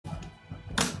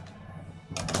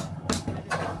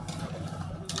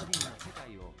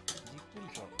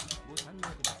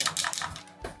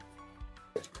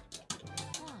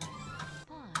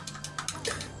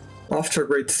off to a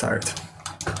great start.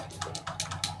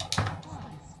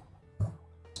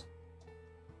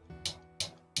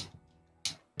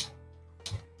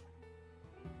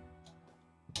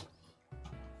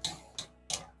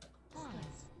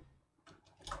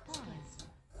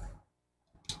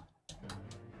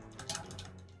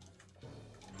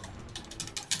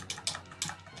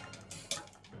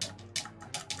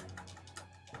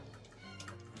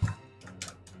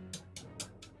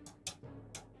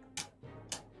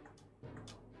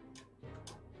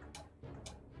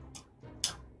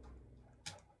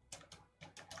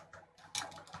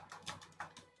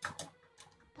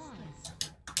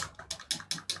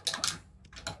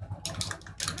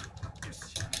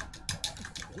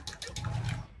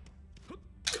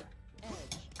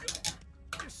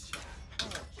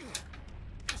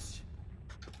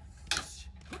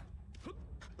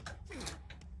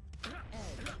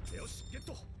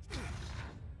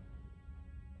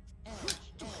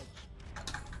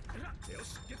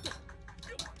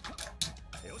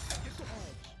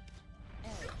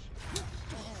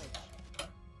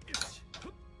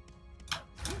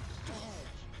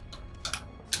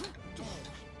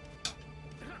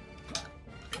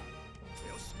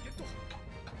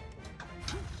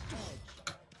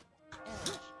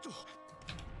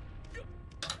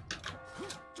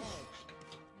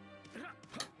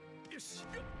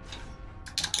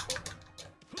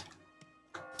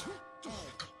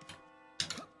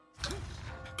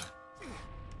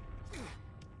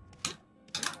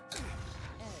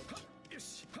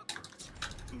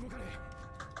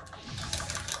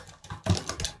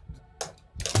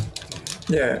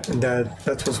 Yeah,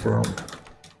 that was wrong.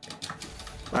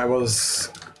 I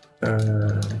was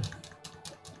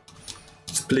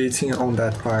splitting on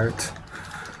that part.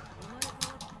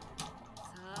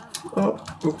 Oh,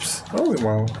 oops. Oh,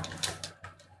 well.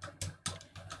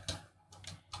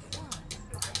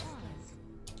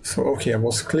 So, okay, I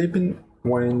was clipping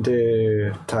when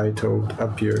the title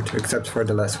appeared, except for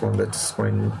the last one, that's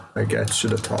when I get to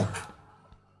the top.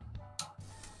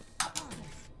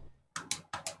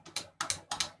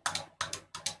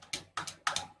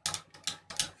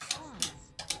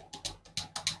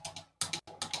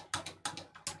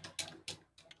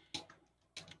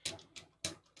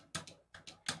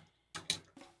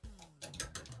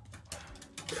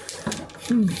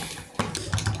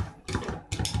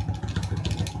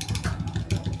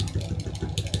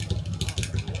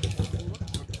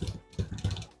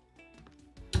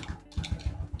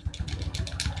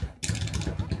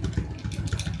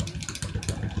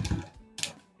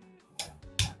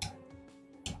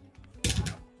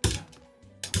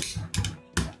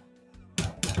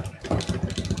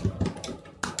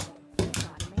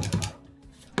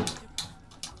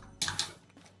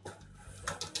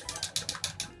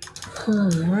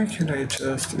 Why can I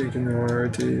just ignore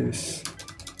this?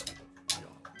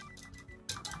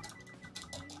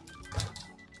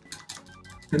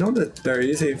 I know that there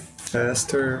is a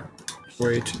faster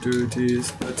way to do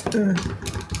this, but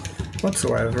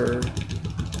whatsoever.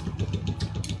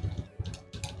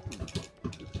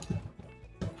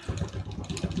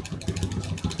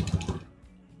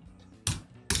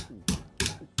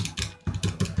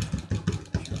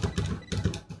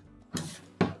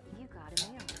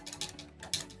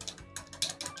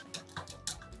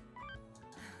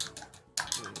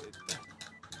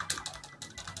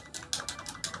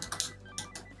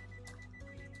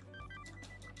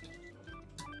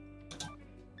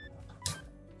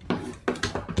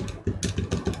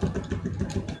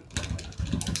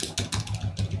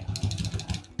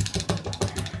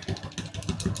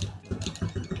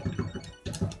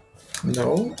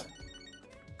 No.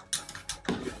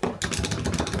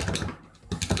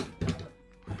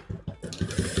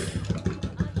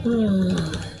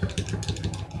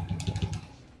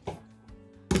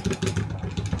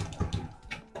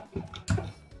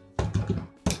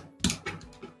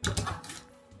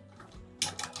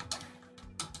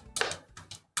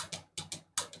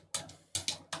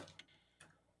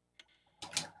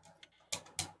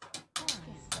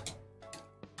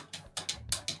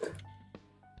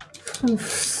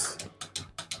 Oof.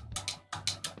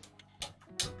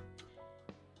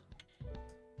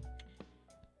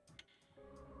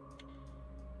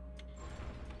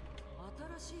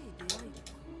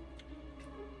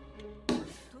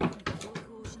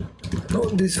 No,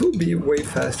 this will be way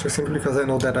faster simply because I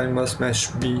know that I must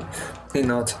mash B and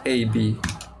not AB.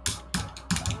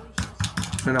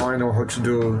 And now I know how to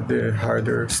do the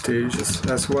harder stages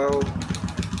as well.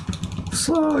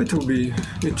 So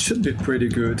it should be pretty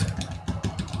good.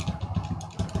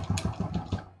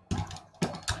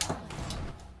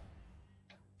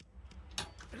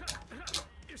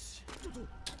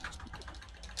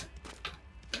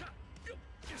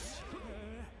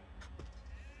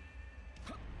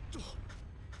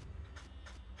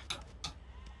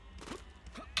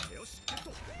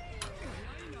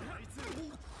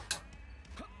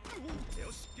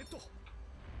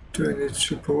 Do I need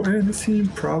to pull anything?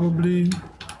 Probably.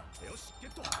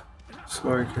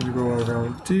 So I can go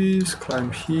around this,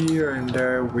 climb here, and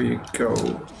there we go.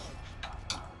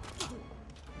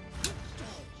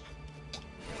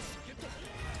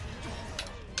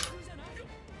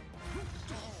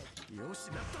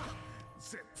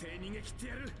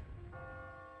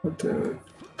 What the...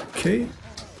 Okay.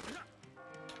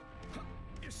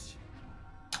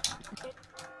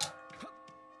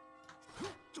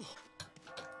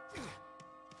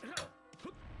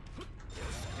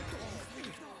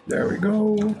 There we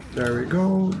go, there we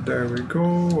go, there we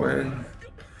go, and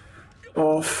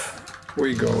off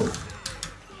we go.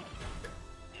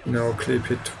 Now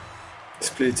clip it,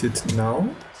 split it now.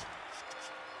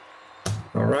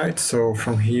 Alright, so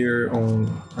from here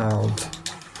on out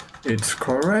it's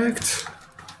correct.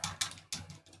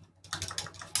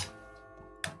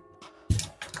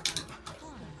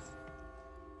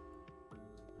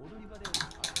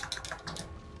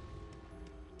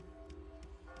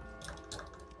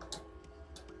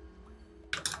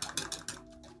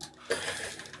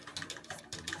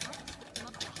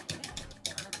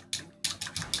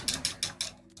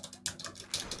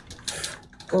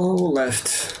 Oh,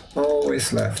 left.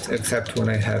 Always left, except when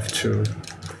I have to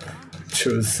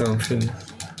choose something.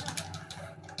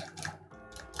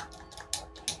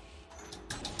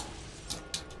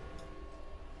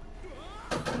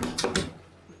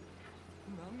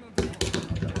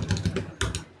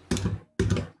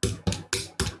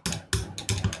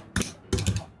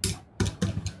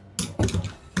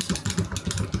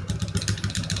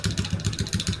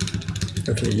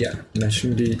 Okay, yeah,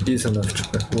 machine D is enough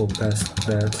to go past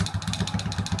that.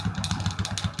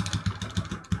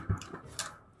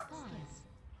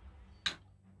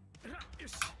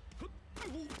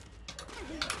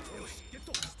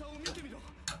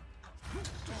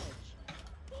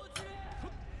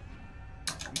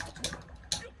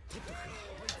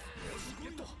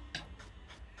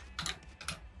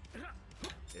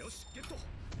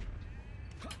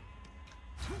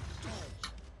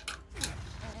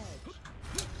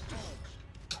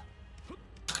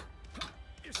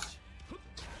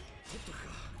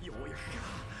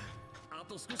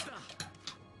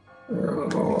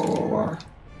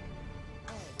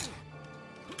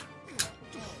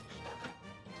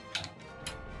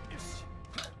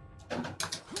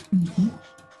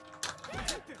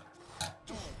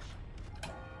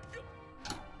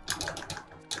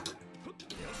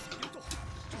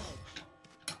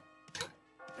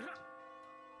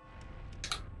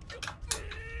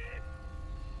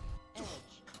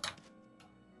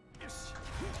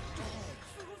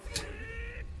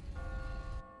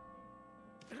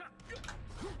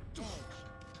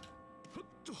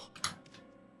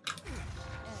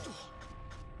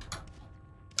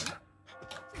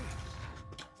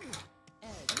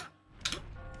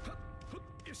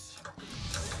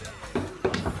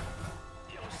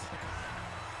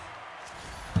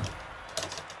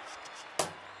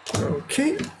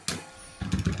 Okay.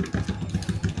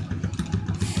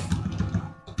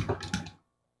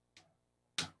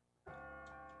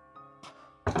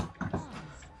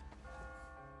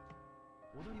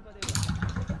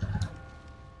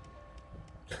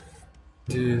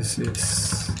 This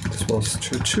was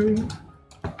 2-2.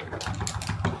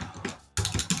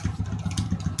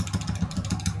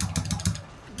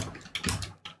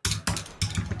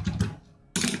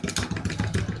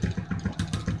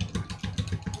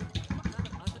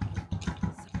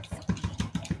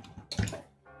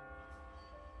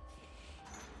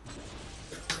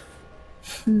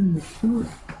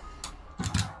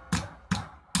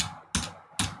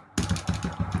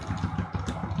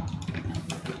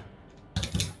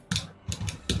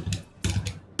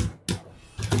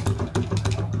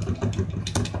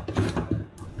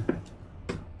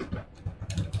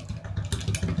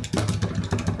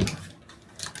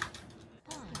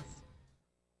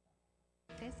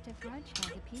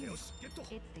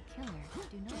 It's the killer.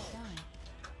 Do not die.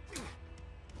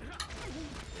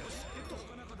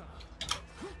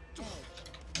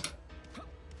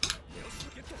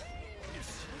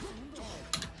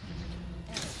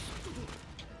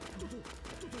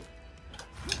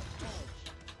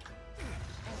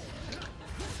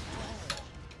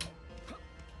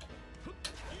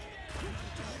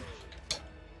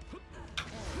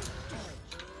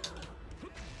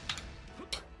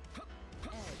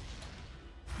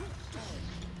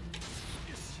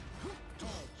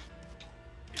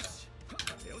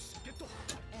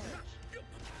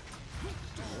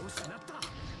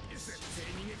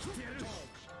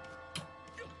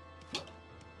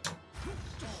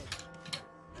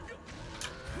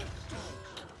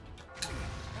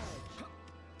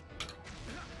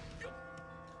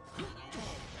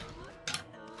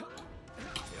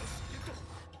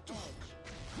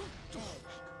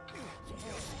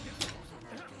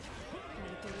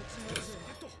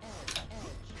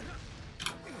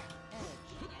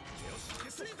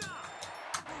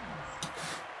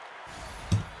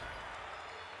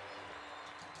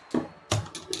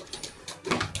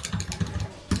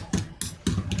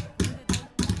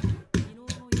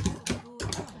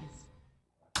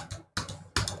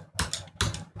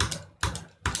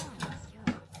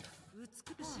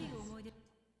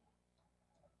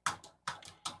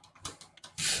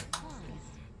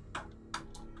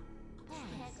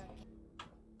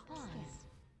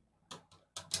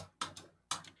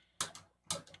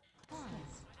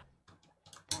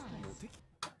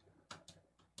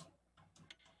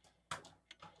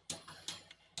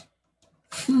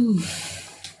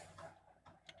 Pause.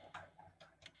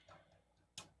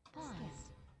 Pause.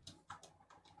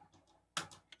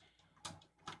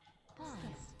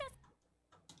 Pause.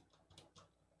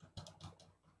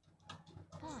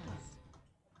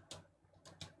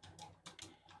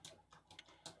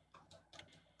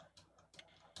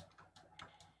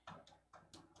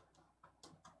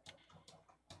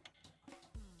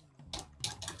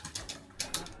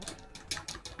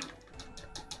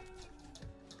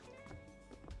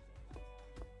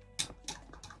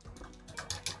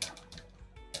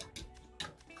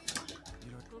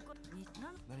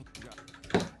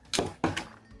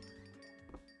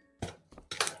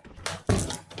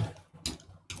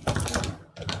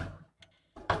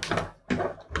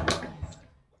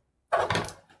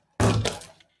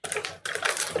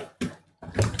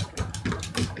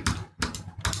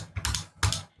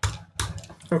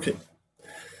 Okay.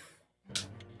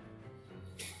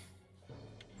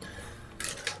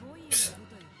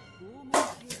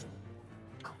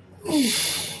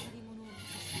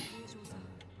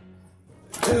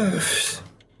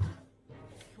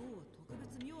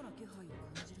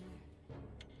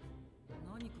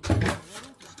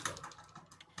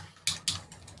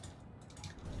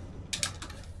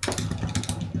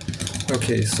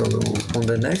 Okay, so on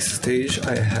the next stage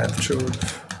I have to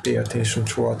pay attention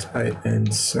to what I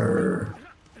answer.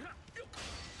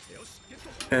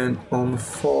 And on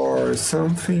for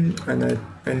something, and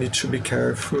I need to be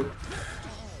careful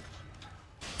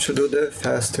to do the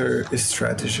faster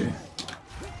strategy.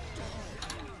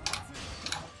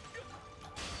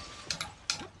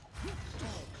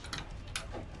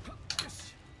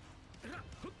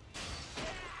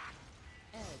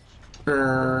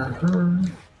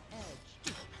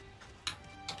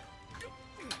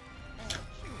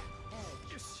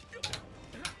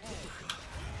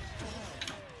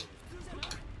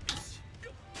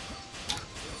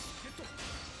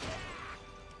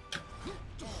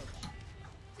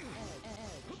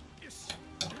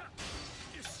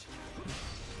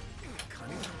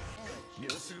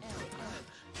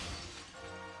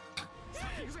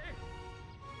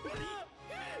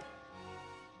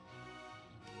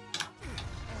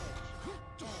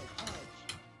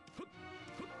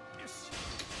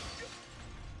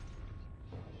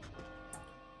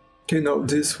 Okay, no,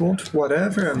 this won't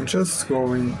whatever, I'm just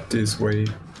going this way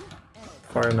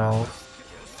for now.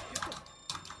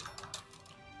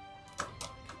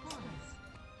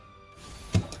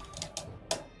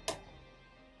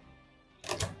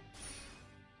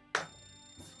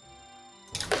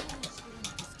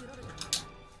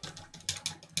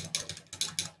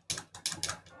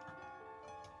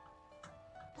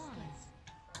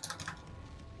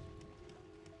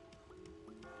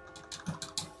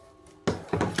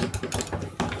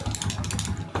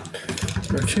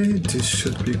 Okay, this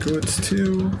should be good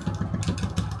too.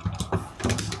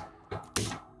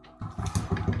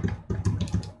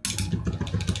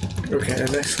 Okay, the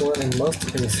next one I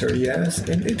must answer yes,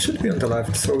 and it should be on the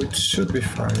left, so it should be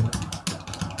fine.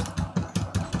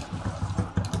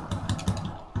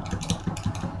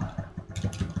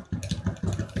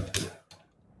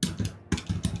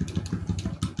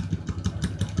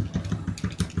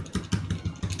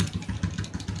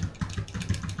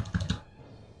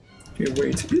 Okay,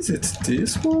 wait, is it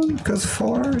this one? Because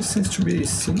 4 seems to be a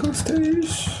single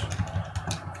stage?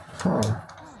 Huh.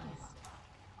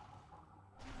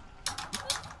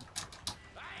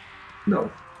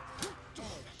 No.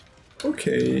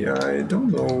 Okay, I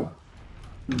don't know.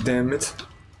 Damn it.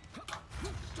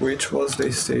 Which was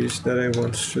the stage that I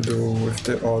want to do with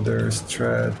the other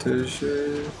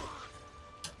strategy?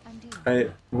 I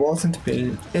wasn't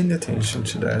paying any attention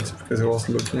to that because I was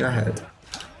looking ahead.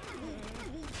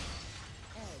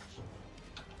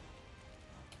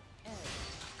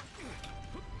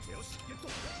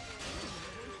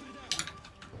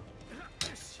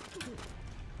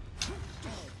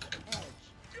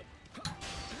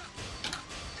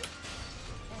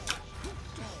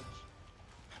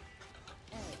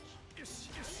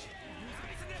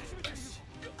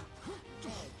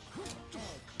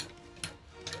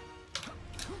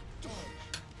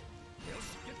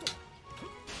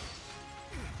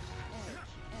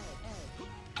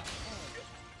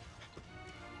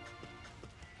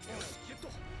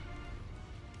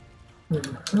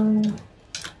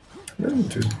 Let me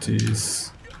do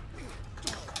this.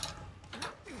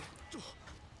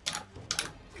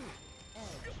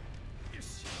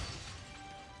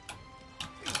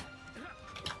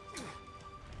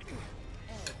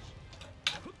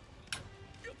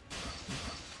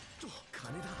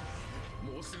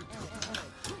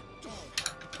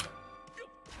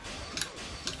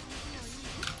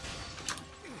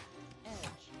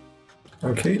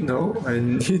 Okay, no, I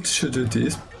need to do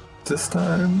this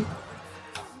time.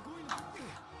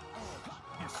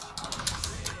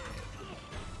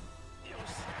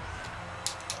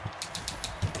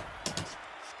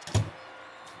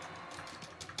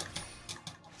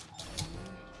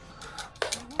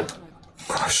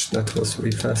 Gosh, that was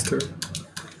way faster.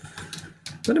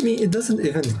 But I mean, it doesn't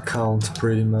even count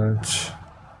pretty much.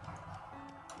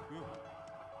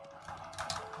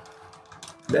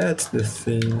 That's the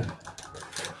thing.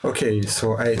 Okay,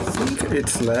 so I think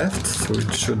it's left, so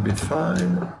it should be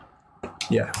fine.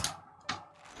 Yeah.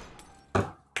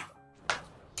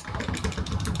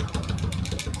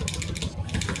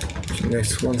 Okay,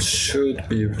 next one should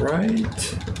be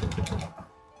right.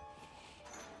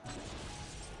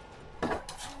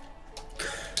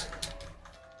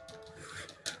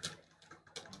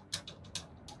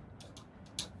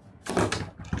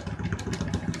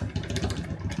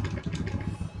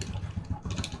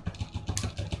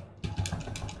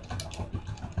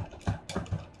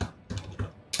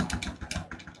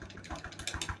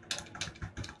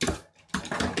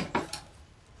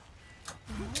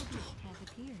 The Morbius has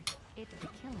appeared. It's the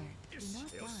killer. Do not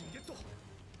die.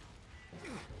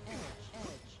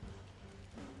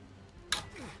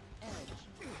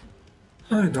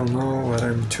 I don't know what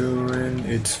I'm doing,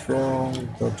 it's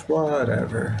wrong, but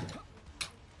whatever.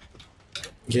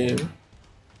 Game.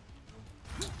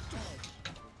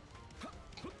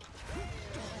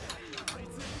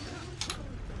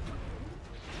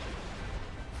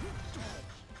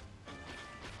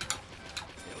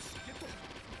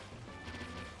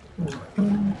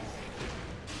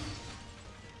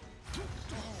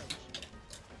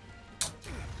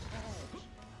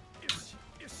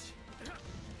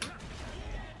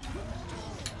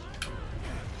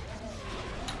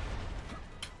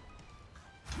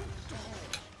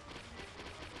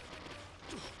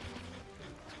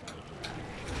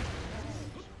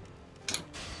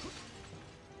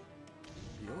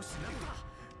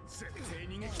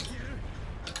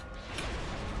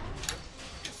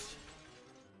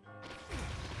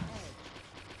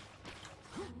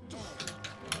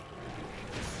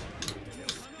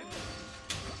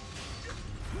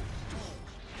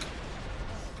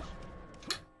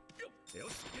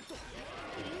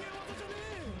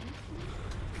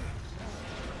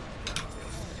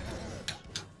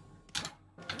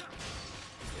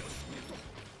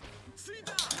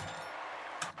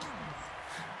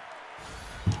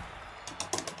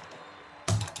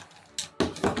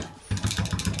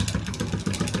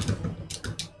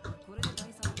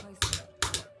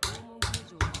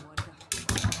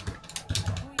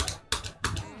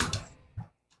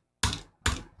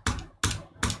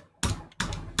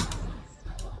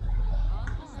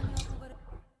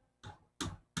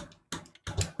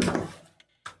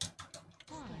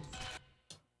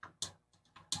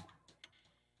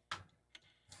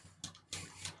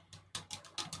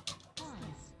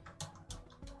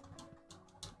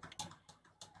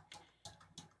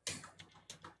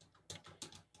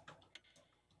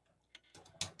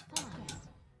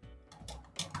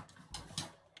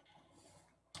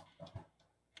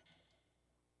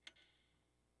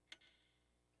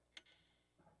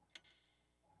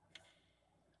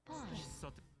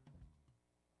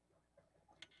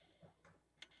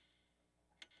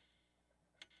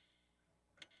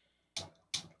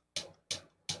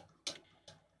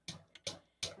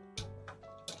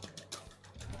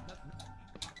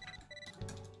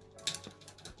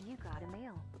 You got a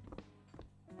mail.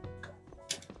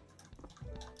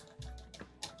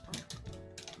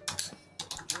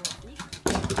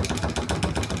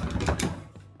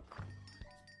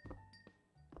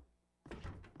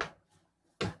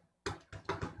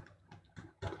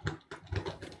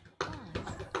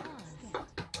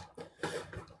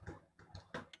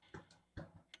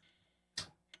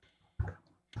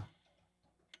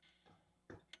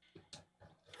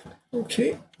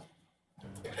 Okay.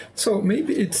 So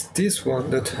maybe it's this one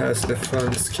that has the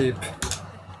fun skip.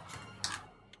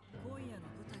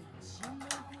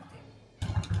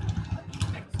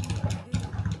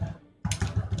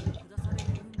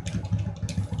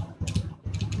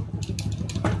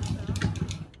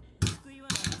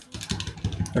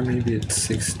 Or maybe it's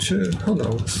 6-2, who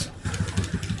knows.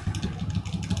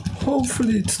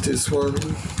 Hopefully it's this one,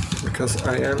 because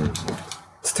I am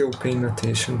still paying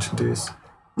attention to this.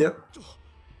 Yep.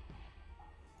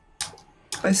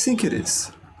 I think it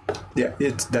is. Yeah,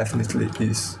 it definitely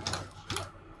is.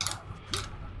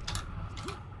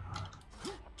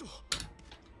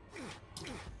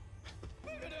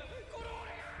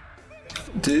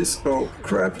 This, oh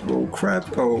crap, oh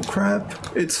crap, oh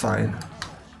crap, it's fine.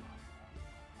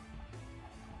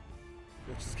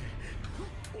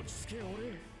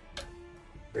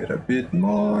 a bit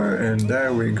more, and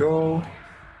there we go.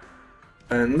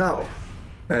 And now,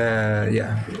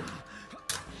 yeah.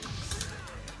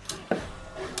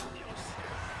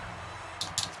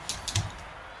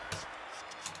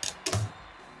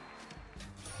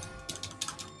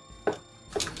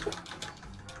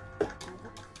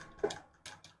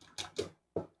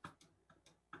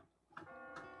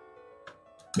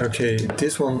 Okay,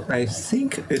 this one I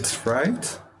think it's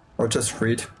right. I'll just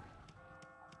read.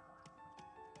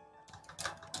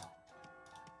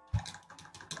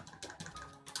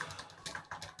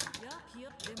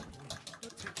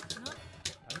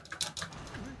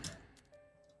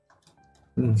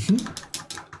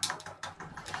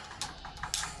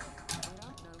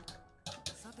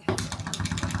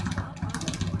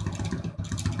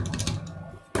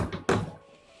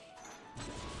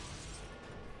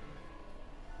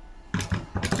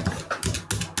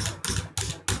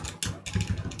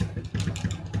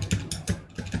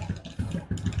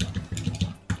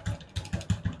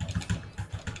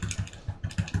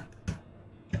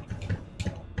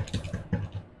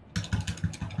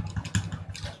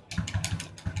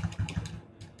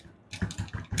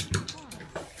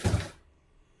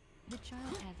 The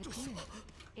child has appeared.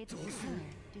 It's the killer.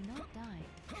 Do not die.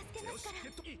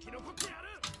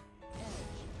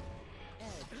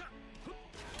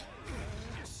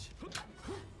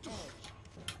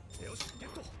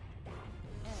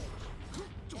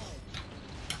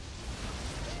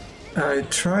 I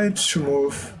tried to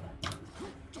move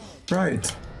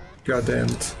right.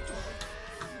 Goddamned.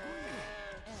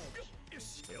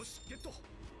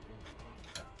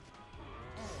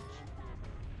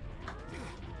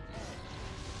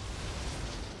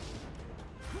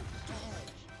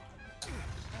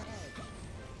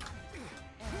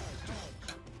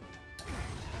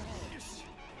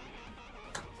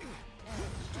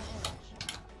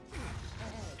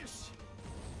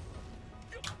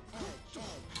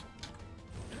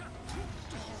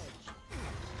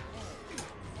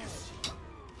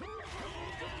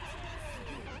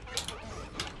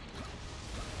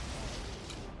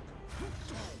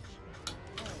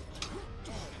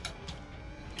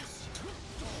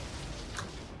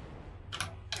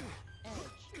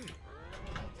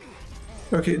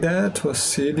 Okay, that was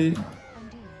silly.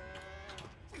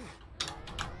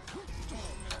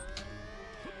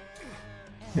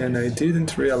 And I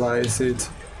didn't realize it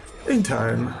in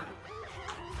time.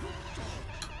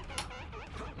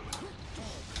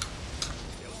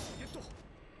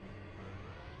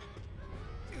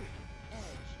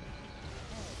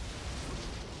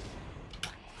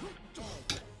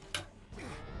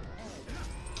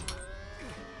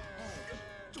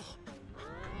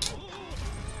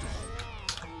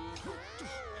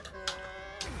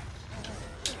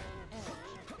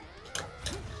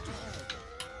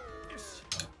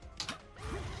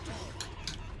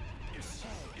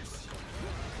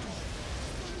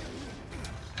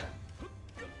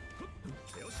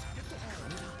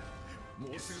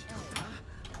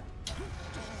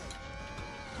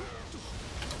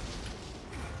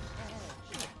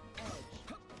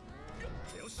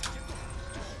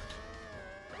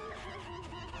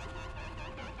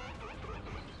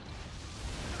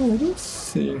 I don't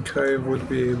think I would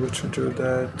be able to do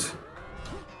that.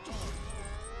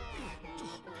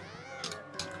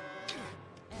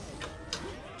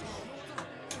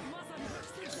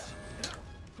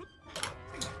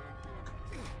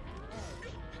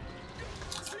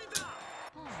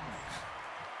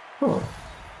 Oh.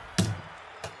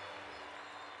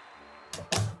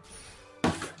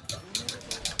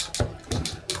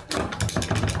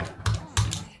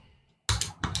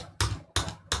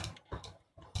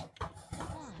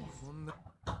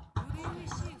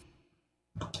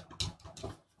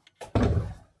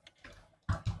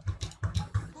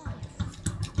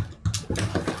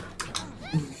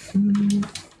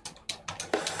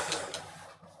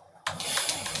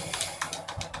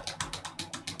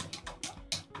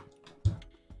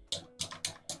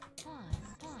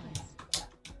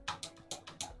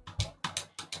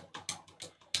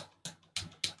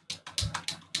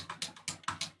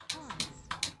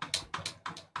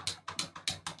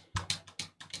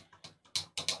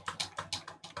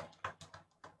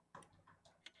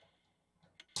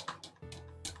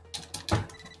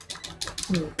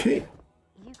 Okay.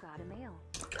 You got a mail.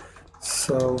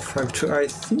 So 5-2, I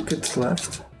think it's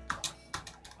left.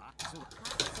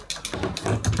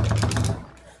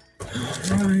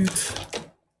 Alright.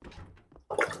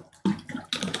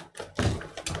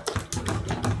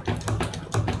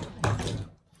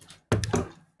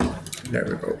 There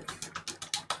we go.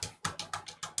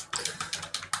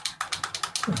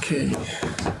 Okay.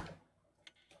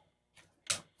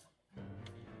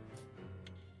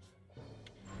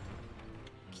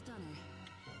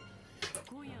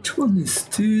 one is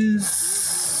this.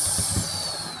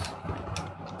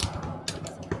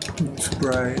 It's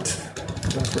bright. I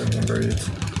don't remember it.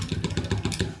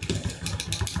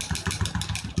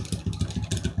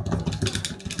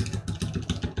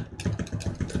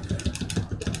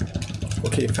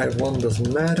 Okay, 5-1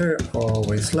 doesn't matter.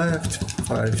 Always left.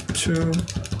 5-2.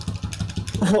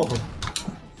 Oh!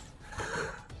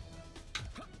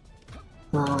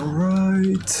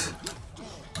 Alright.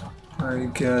 I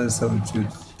guess I'll do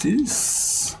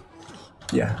this.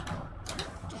 Yeah.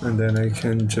 And then I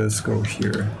can just go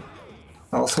here.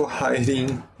 Also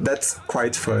hiding. That's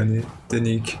quite funny, the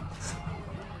nick.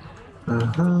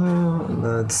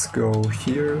 Let's go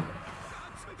here.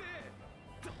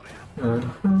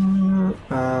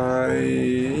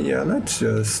 Yeah, let's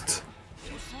just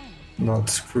not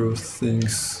screw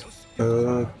things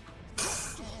up.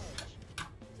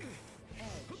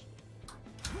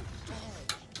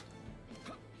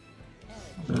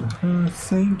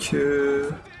 Thank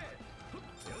you.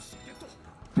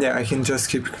 Yeah, I can just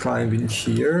keep climbing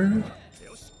here.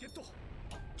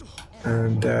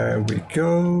 And there we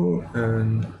go.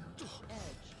 And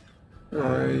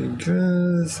I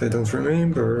guess I don't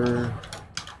remember.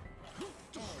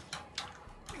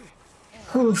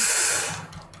 Oof.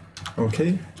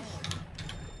 Okay.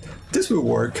 This will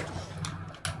work.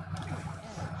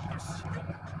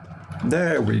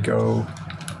 There we go.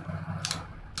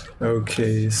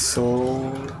 Okay,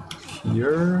 so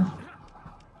here.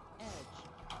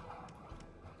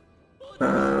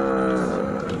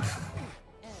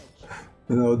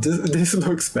 No, this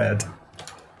looks bad.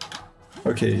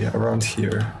 Okay, around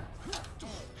here.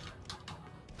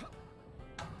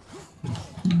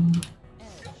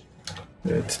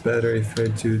 It's better if I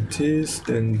do this,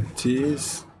 then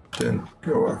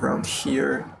go around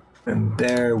here, and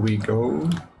there we go.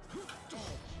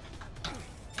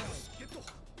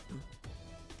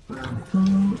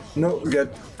 No,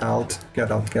 get out,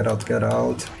 get out, get out, get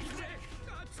out.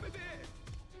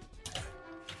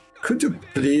 Could you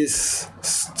please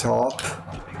stop?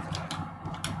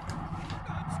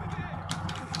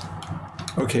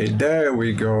 Okay, there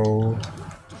we go.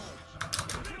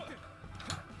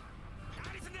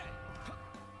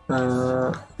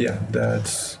 Yeah,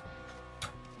 that's...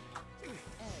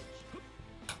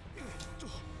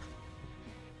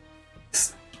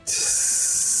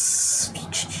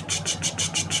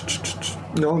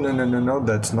 No,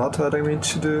 that's not what I mean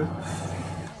to do.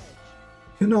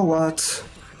 You know what?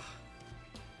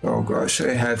 Oh gosh,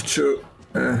 I have to...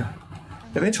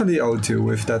 eventually I'll deal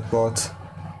with that bot.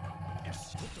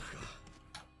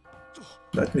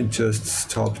 Let me just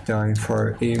stop dying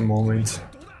for a moment.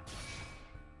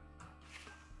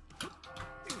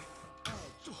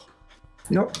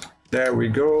 Nope, there we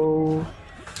go.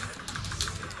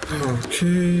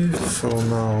 Okay, so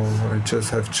now I just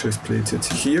have to split it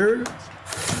here.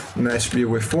 Mash B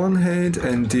with one hand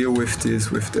and deal with this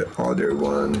with the other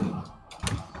one.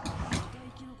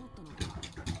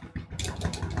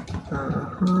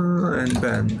 And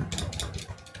bam.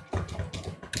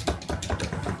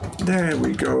 There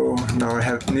we go. Now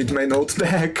I need my notes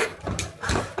back.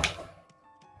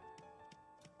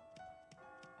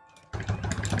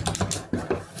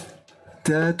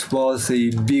 That was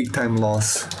a big time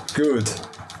loss. Good.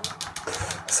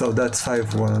 So that's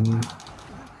 5-1.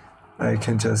 I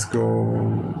can just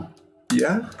go...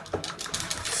 Yeah?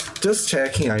 Just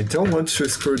checking, I don't want to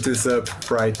screw this up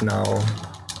right now.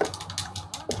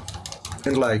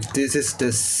 And like, this is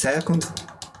the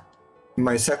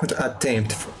my second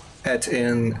attempt at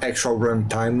an actual run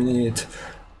timing it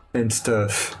and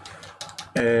stuff.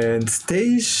 And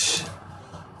stage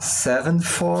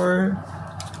 7-4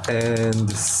 and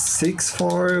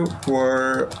 6-4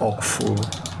 were awful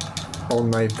on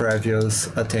my previous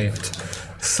attempt.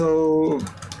 So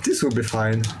this will be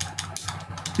fine.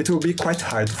 It will be quite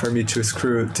hard for me to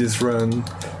screw this run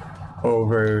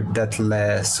over that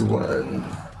last one.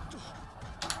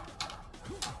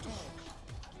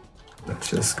 Let's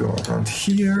just go around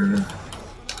here.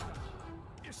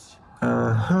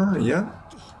 Yeah.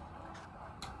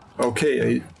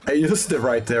 Okay, I used the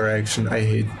right direction. I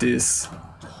hate this.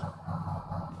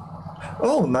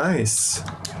 Oh, nice.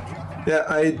 Yeah,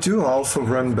 I do also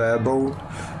run Babel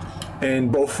in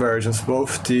both versions,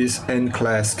 both this and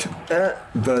Classic,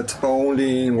 but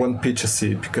only in one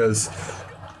PTC because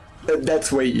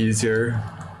that's way easier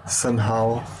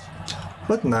somehow.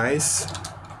 But nice.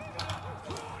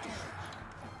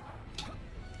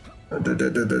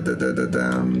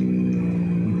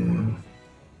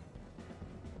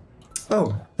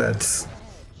 Oh, that's...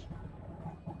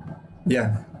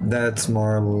 Yeah, that's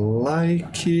more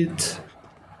like it.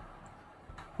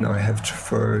 Now I have to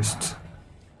first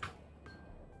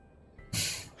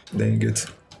Dang it.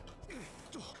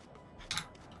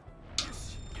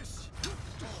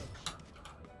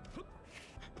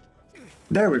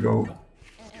 There we go.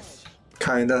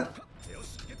 Kinda.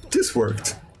 This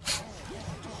worked.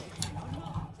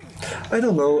 I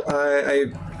don't know,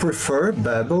 I prefer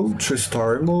Babel to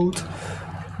story mode,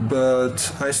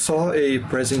 but I saw a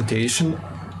presentation.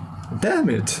 Damn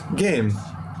it, game.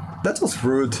 That was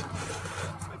rude.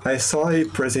 I saw a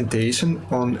presentation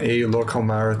on a local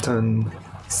marathon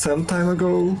some time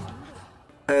ago,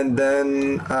 and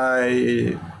then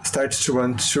I started to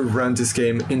want to run this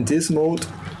game in this mode.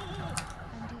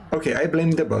 Okay, I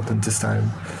blame the button this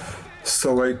time.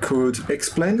 So I could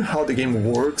explain how the game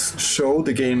works, show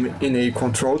the game in a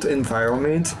controlled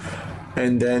environment,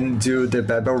 and then do the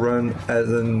Babel run as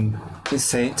an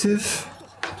incentive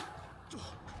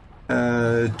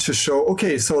to show,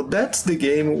 okay, so that's the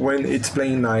game when it's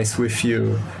playing nice with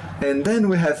you. And then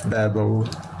we have Babel.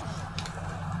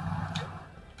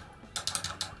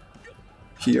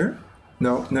 Here?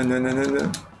 No.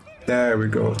 There we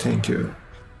go, thank you.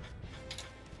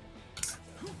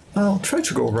 I'll try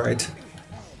to go right.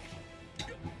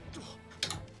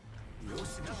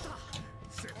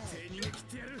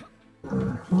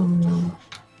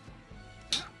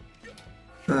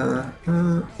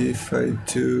 If I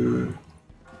do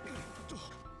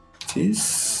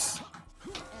this.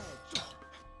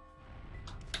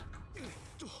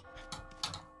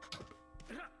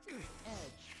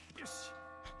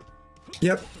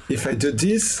 Yep, if I do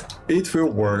this, it will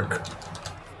work.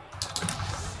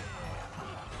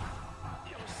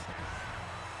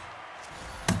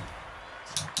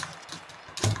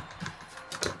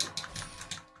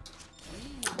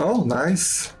 Oh,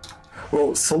 nice.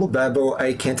 Well, solo Babel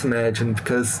I can't imagine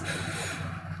because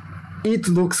it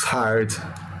looks hard.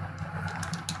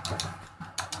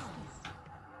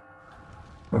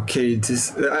 Okay,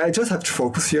 this I just have to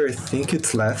focus here. I think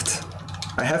it's left.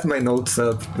 I have my notes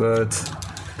up, but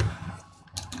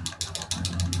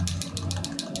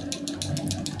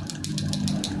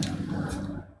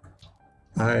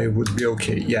I would be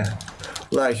okay, yeah.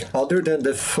 Like, other than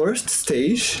the first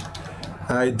stage,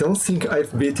 I don't think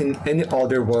I've beaten any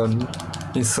other one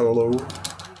in solo.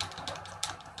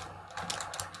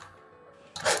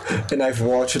 And I've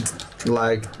watched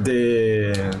like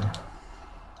the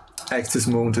Axis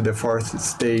Moon to the fourth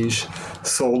stage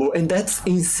solo, and that's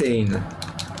insane.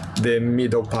 The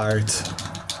middle part.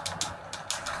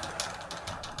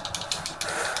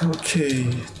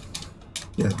 Okay.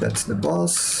 Yeah, that's the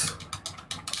boss.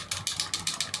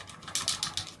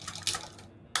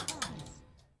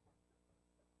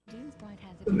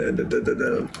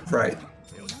 Right.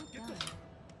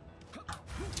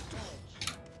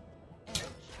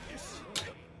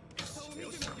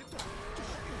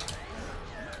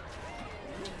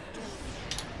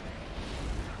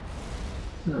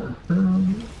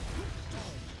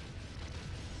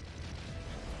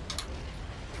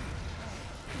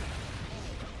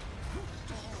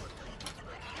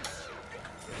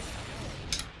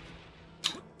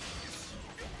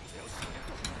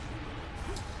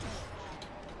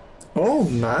 Oh,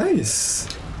 nice!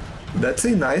 That's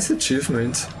a nice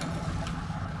achievement.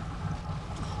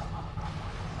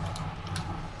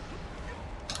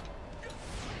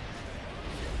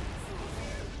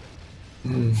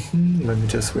 Let me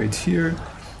just wait here.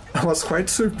 I was quite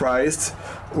surprised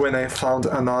when I found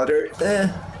another...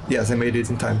 yes, I made it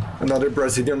in time. Another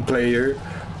Brazilian player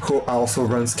who also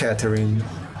runs Catherine.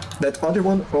 That other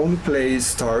one only plays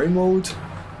story mode,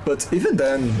 but even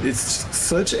then, it's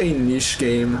such a niche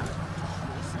game.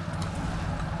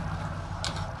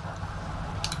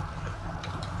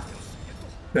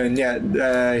 And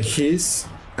yeah, his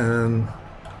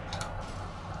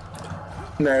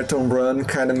marathon run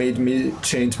kind of made me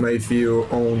change my view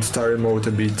on story mode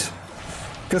a bit.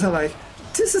 Because I'm like,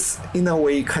 this is in a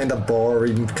way kind of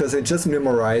boring because I'm just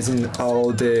memorizing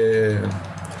all the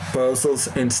puzzles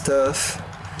and stuff.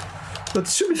 But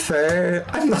to be fair,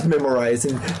 I'm not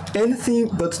memorizing anything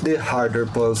but the harder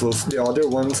puzzles. The other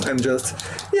ones, I'm just,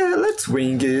 yeah, let's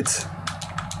wing it.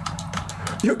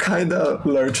 You kinda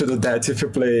learn to do that if you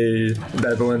play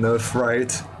Babel enough,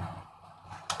 right?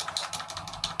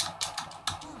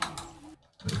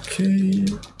 Okay.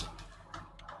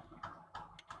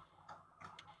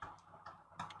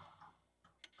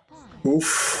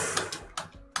 Oof.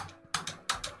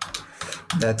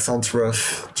 That sounds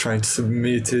rough, trying to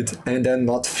submit it and then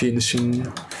not finishing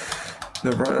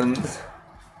the run.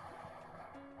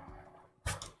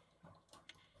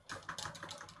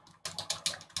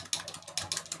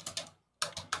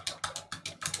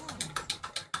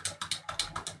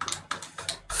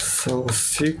 So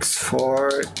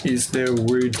 6-4 is the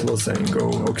weird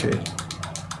losango. Okay.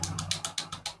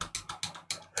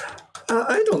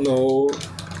 I don't know.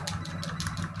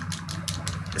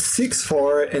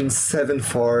 6-4 and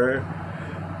 7-4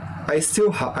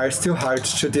 are still hard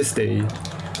to this day.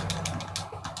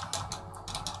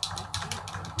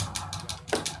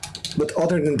 But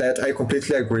other than that, I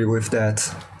completely agree with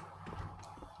that.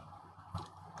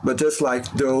 But just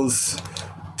like those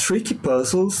tricky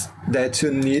puzzles that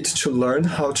you need to learn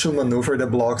how to maneuver the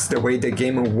blocks the way the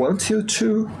game wants you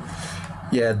to,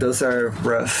 yeah, those are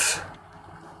rough.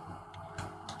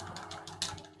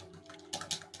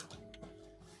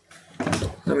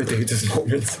 Let me take this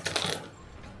moment.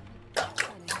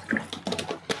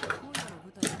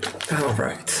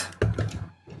 Alright.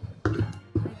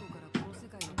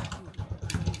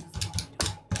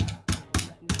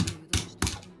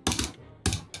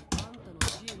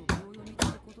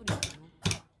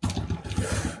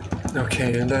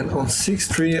 Okay, and then on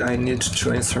 6-3 I need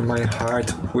to answer my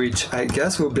heart, which I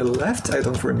guess will be left. I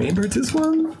don't remember this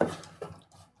one.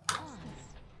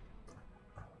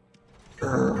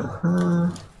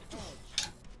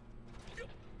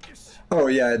 Oh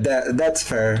yeah, that's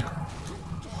fair.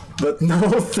 But no,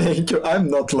 thank you. I'm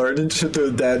not learning to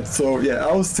do that. So yeah,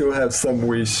 I'll still have some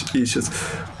issues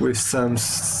with some.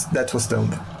 That was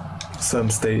dumb. Some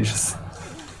stages.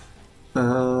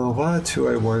 What do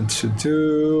I want to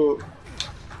do?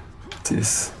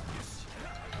 This.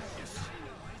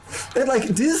 And like,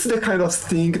 this is the kind of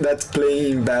thing that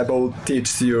playing Babel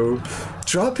teaches you.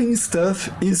 Dropping stuff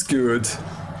is good.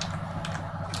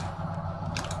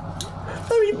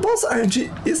 I mean, boss RNG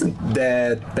isn't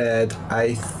that bad,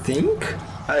 I think.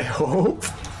 I hope.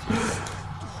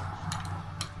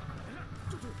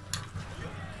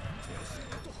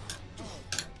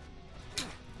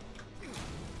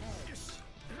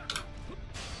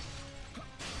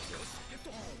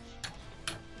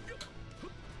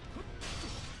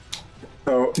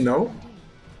 Oh, no.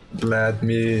 Let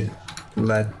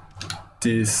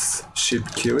this ship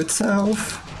kill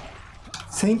itself.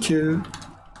 Thank you.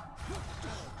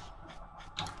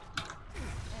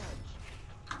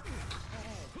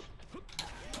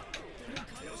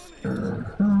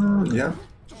 Yeah.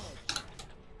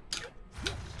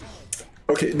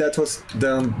 Okay, that was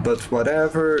dumb, but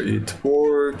whatever, it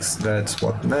works, that's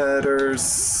what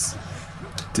matters.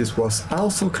 This was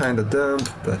also kinda dumb,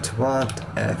 but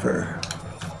whatever.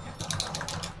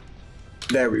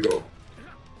 There we go.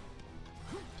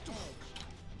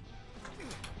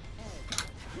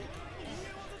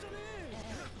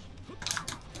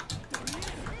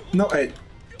 No, I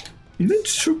need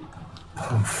to...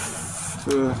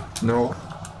 no.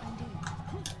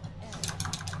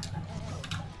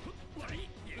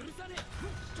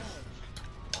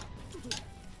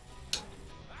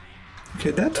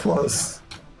 Okay, that was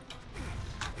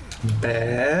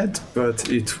bad, but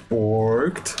it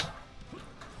worked.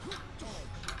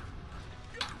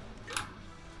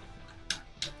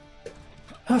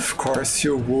 Of course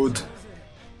you would.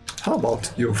 How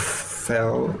about you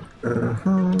fell?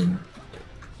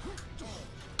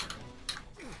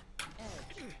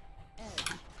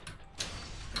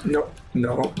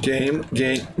 No,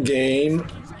 game.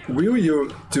 Will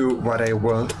you do what I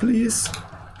want, please?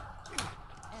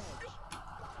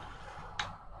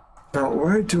 Now,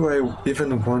 where do I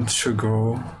even want to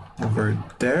go? Over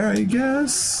there, I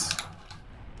guess?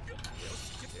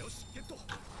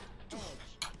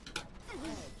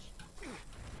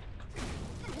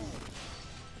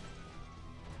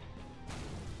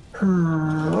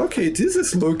 Okay, this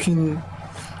is looking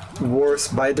worse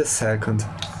by the second.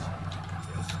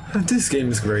 This game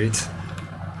is great.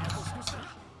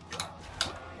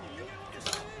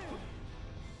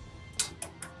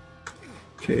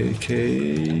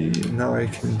 Okay, now I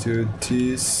can do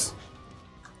this,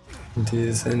 and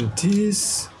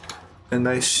this, and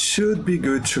I should be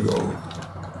good to go.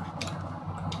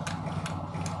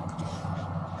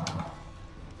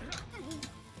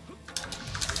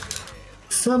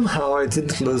 Somehow I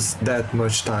didn't lose that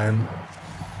much time.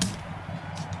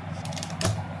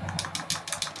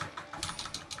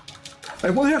 I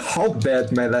wonder how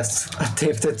bad my last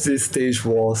attempt at this stage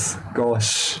was.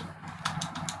 Gosh.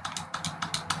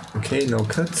 Okay, no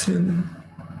cutscene.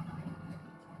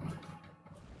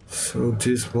 So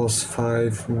this was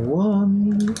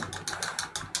 5-1.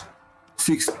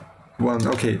 6-1,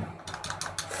 okay.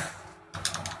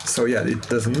 So yeah, it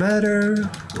doesn't matter.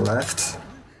 Left.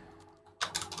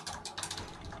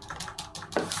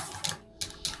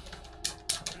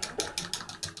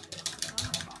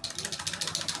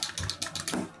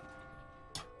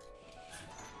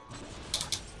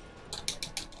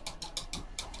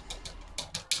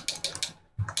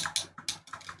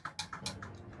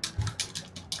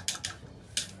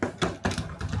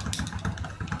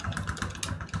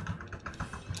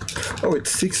 Oh,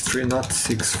 it's 6-3, not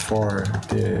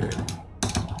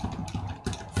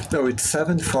 6-4. No, it's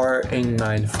 7-4 and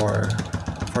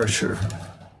 9-4 for sure.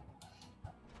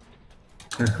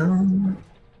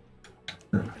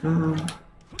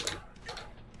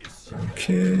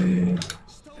 Okay.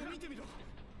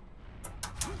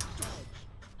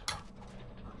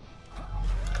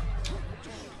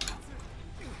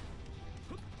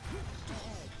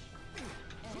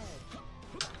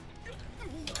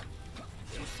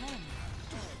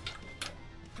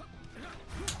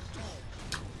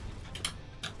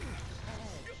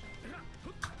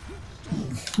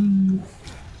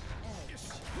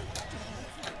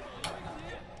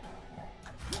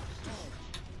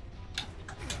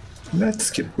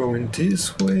 Let's keep going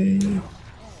this way.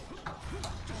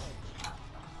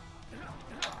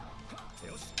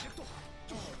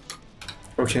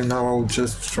 Okay, now I'll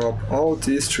just drop all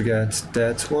this to get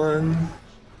that one.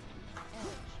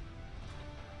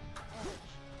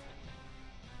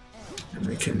 And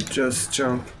we can just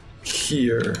jump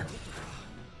here.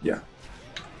 Yeah.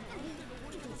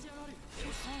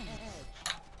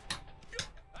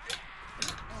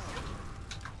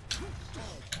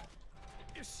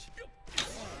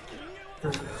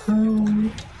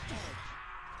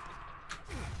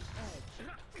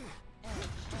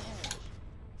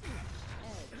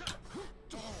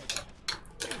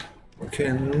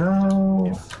 Okay,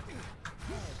 now...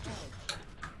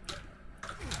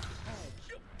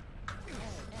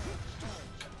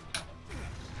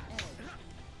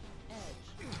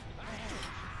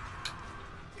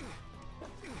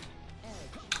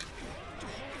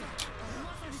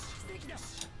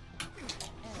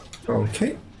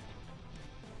 Okay.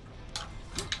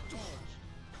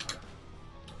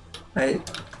 I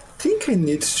think I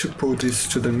need to put this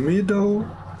to the middle.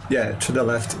 Yeah, to the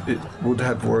left it would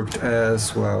have worked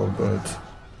as well, but...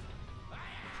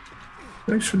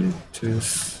 Actually,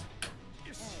 this...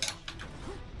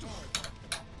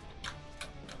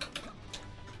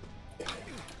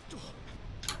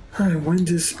 When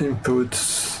this input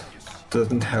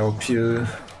doesn't help you...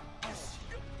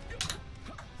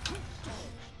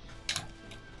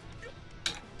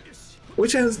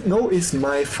 Which I know is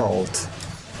my fault,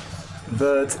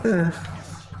 but...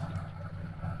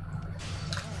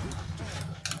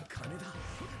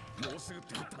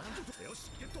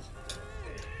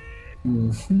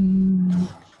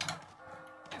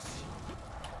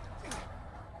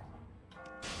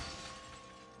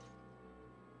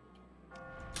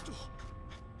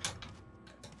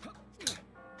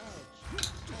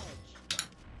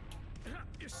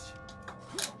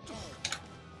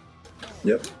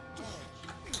 Yep.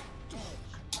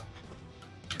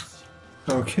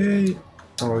 Okay,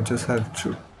 I'll just have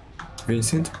to...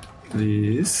 Vincent,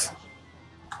 please.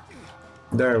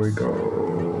 There we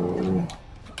go.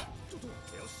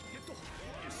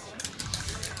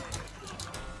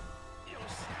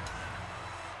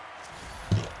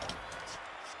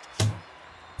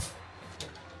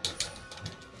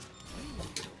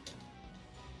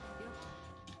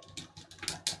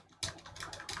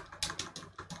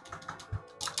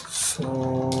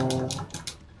 So...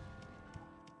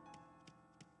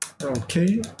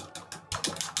 Okay.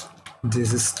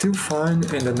 This is still fine,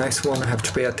 and the next one I have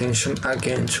to pay attention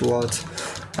again to what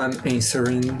I'm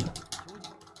answering.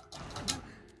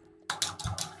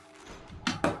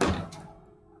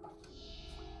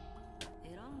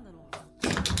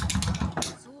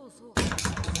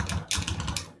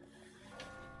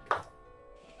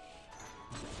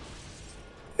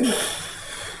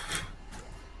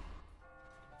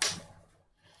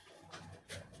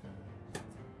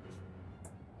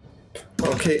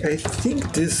 Okay, I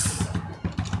think this...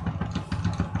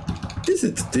 Is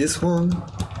it this one?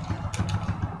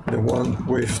 The one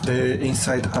with the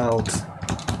inside out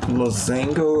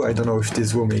losango? I don't know if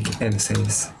this will make any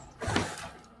sense.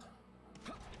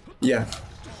 Yeah.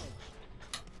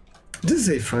 This is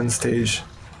a fun stage.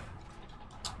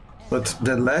 But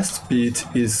the last bit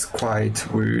is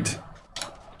quite weird.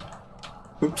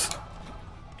 Oops.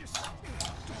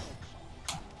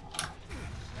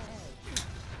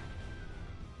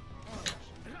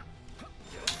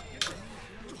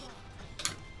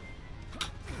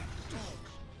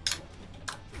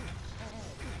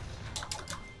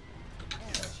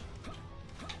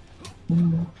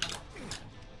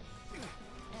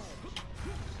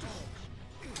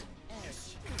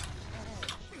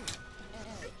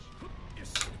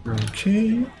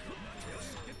 Okay.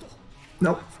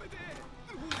 Nope.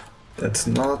 That's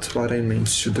not what I meant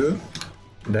to do.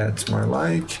 That's more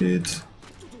like it.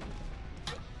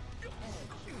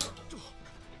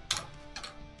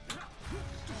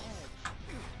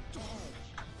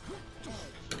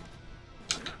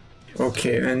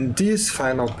 Okay, and this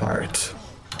final part.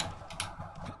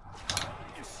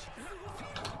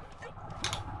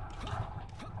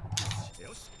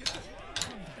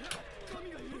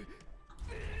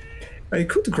 I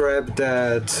could grab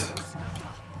that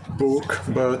book,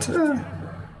 but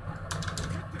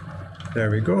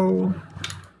there we go.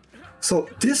 So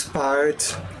this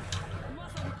part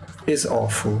is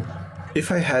awful.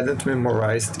 If I hadn't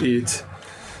memorized it,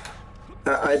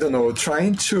 I don't know,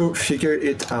 trying to figure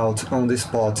it out on the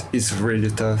spot is really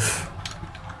tough.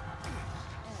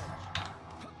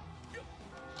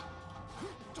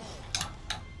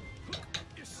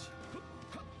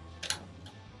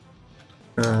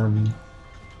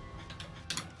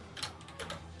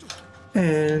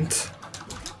 And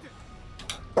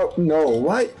oh no,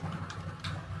 why?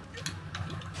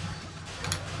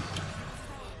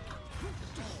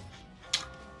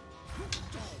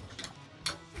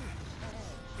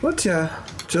 But yeah,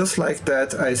 just like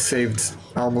that I saved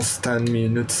almost 10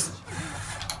 minutes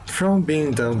from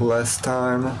being dumb last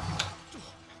time.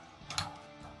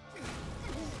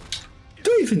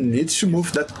 Do I even need to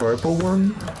move that purple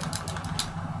one?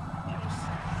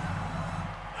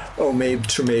 Oh, maybe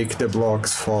to make the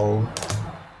blocks fall.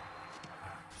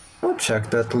 I'll check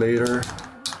that later.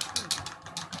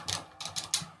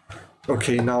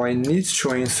 Okay, now I need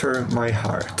to answer my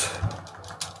heart.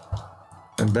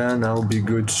 And then I'll be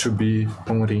good to be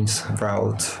on Rin's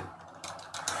route.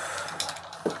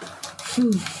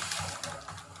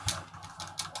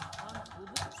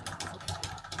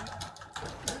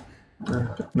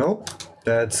 Nope,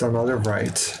 that's another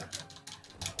right.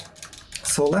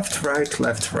 So left, right,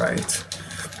 left, right.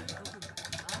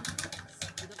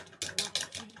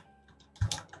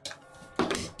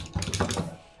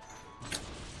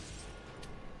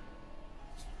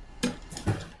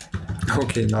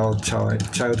 Okay, now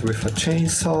child with a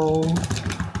chainsaw.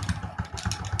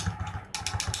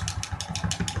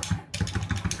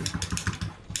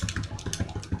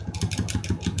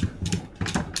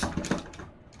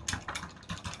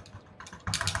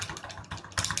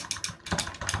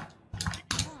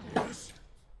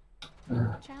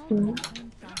 Child with a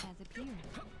chainsaw has appeared.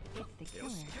 It's the killer.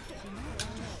 Do not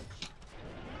damage.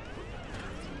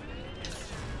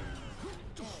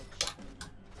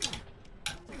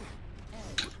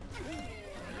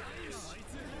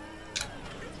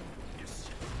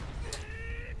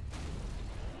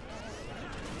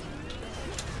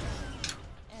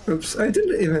 Oops, I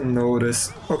didn't even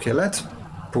notice. Okay, let's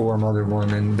pull another one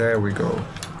and there we go.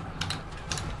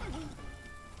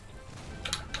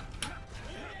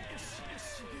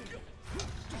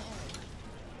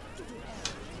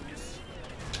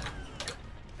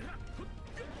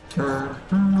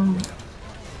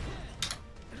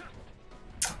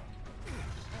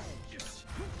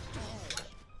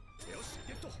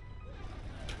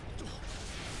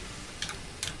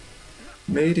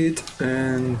 Made it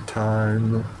in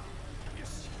time.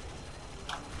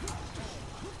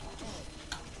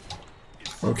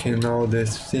 Okay, now the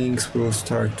things will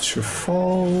start to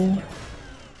fall.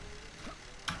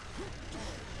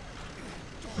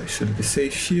 I should be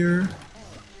safe here.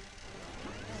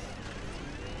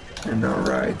 And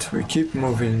alright, we keep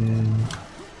moving.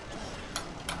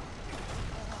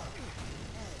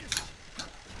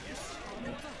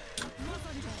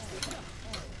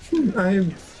 I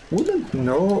wouldn't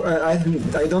know.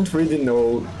 I don't really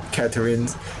know Catherine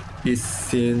is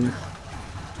thin.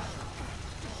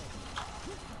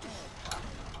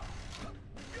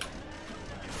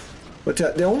 But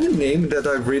yeah, the only name that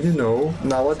I really know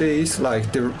nowadays,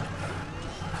 like the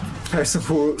person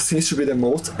who seems to be the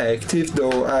most active,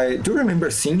 though I do remember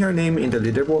seeing her name in the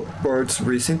leaderboards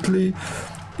recently,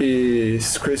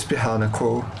 is Crispy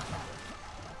Hanako,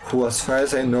 who as far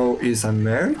as I know is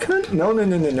American? No.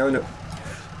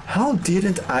 How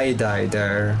didn't I die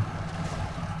there?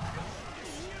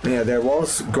 Yeah, there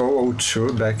was Go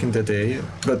 02 back in the day,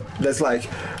 but that's like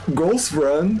Ghost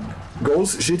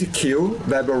GTQ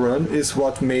Babel Run is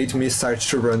what made me start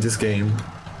to run this game.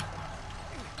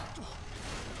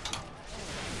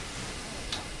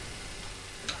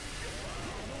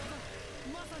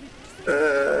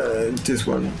 This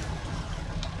one.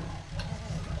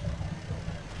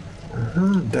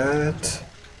 That.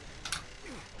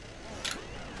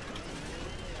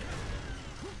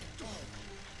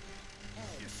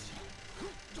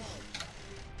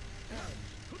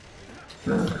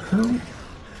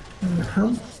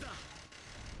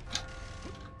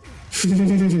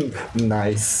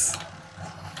 Nice.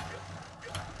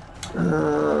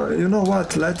 You know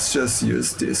what? Let's just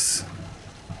use this.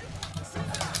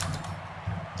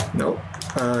 No,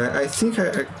 I think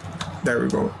I... There we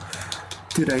go.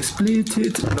 Did I split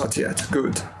it? Not yet.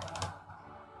 Good.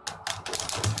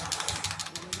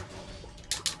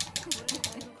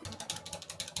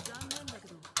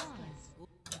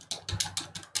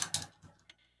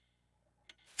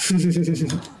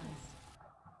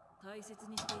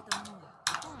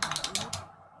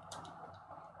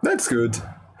 That's good.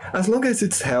 As long as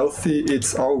it's healthy,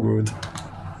 it's all good.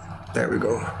 There we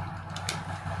go.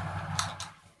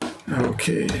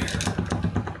 Okay.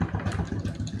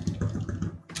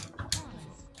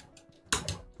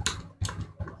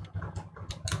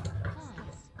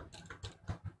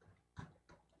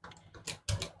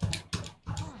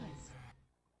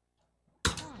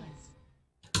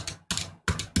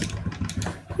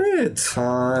 It's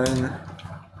fine.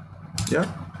 Yeah.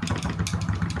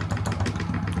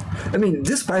 I mean,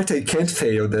 this part I can't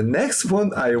fail. The next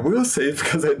one I will save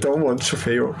because I don't want to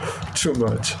fail too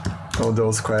much on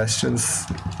those questions.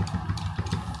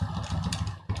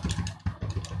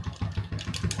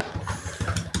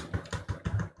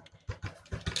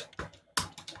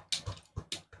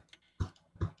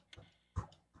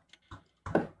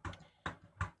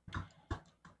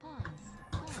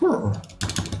 Huh.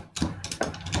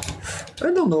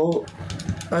 I don't know.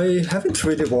 I haven't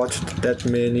really watched that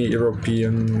many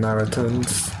European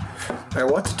marathons. I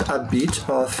watched a bit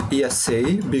of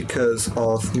ESA because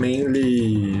of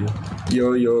mainly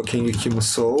Yo-Yo King Kim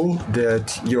Soul, that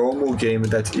Yomu game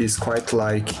that is quite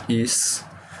like Is.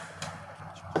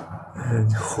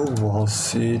 And who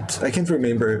was it? I can't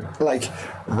remember. Like,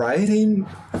 Writing,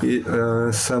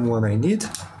 Someone I Need.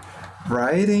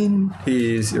 Writing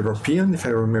is European, if I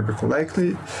remember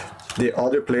correctly. The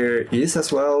other player is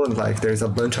as well, and like there's a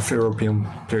bunch of European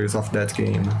players of that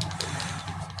game.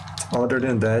 Other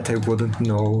than that, I wouldn't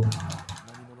know.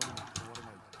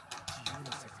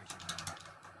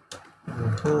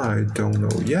 I don't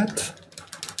know yet.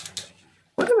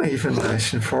 What am I even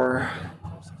asking for?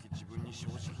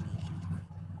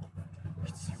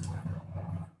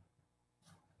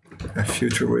 A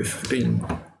future with Rin.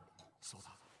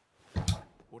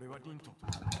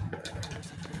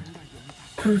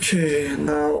 Okay,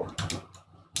 now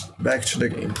back to the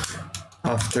game.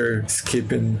 After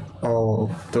skipping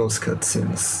all those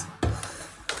cutscenes.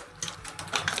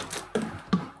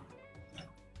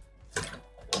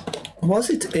 Was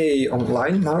it a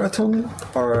online marathon,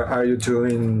 or are you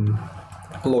doing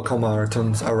local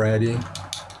marathons already?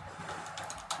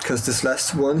 Because this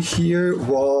last one here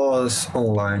was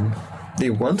online.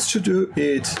 They want to do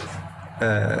it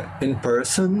in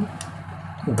person,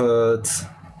 but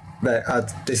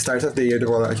at the start of the year they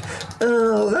were like,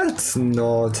 let's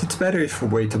not, it's better if we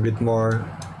wait a bit more.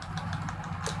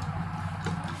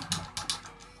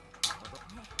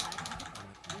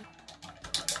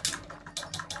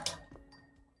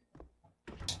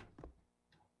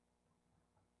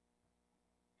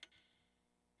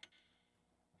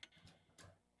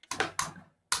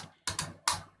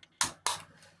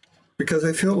 Because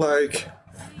I feel like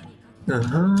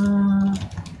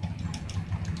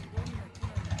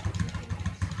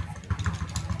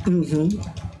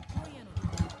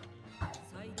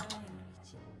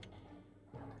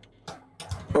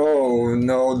Oh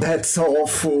no, that's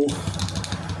awful.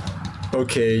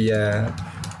 Okay, yeah.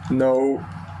 No.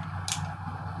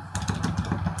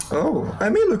 Oh, I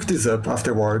may look this up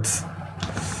afterwards.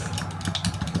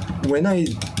 When I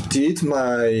did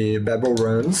my Babel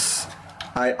runs,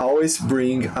 I always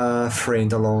bring a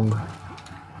friend along.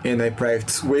 And I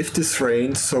practice with this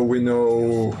friend so we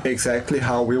know exactly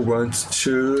how we want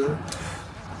to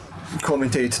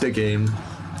commentate the game.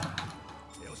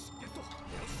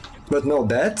 But no,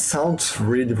 that sounds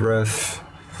really rough.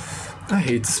 I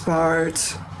hate this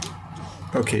part.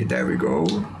 Okay, there we go.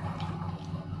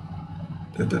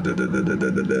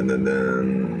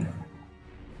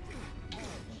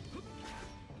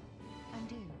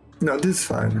 No, this is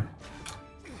fine.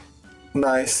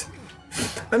 Nice.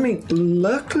 I mean,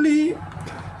 luckily,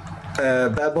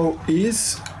 Babel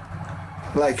is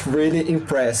like really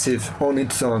impressive on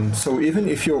its own. So even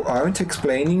if you aren't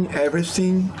explaining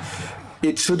everything,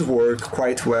 it should work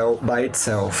quite well by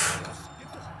itself.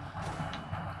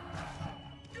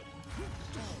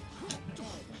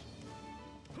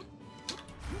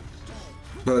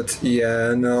 But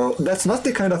yeah, no, that's not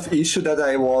the kind of issue that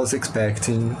I was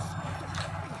expecting.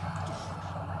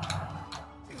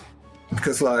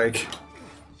 Because like,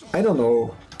 I don't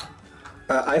know,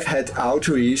 I've had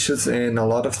audio issues and a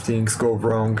lot of things go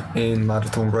wrong in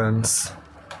marathon runs.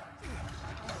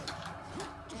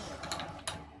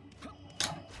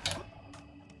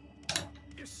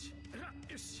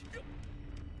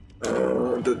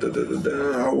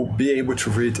 I'll be able to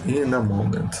read in a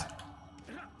moment.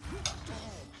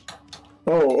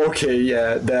 Oh, okay,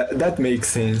 yeah, that makes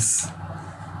sense.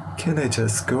 Can I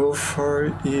just go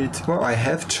for it? Well, I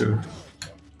have to.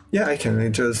 Yeah, I can. I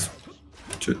just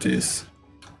do this.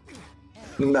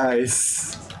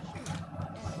 Nice.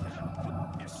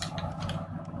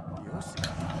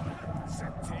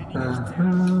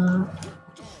 Uh-huh.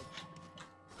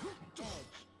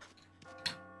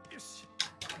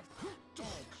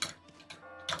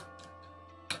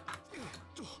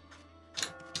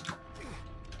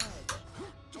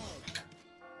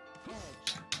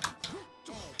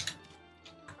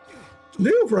 Do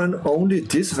you run only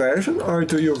this version or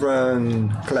do you run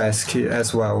Classic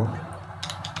as well?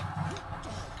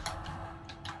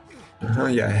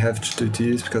 Yeah, I have to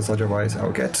do this because otherwise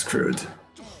I'll get screwed.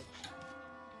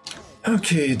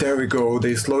 Okay, there we go.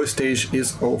 The slow stage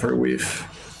is over with.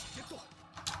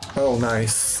 Oh,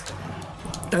 nice.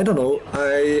 I don't know,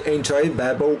 I enjoy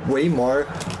Babel way more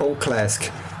on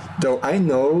Classic, though I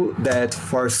know that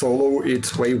for solo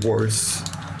it's way worse.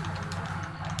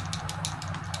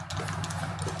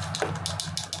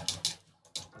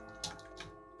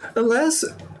 Unless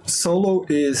solo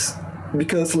is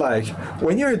because like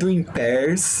when you're doing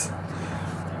pairs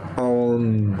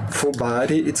on full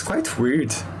body, it's quite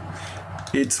weird.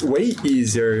 It's way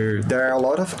easier. There are a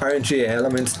lot of RNG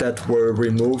elements that were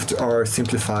removed or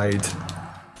simplified.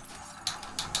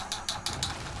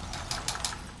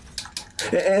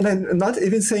 And I'm not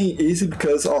even saying easy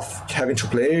because of having two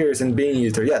players and being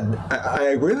easier. Yeah, I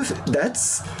agree with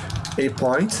that's a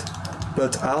point,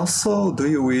 but also, do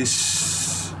you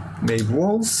wish maybe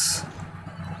once?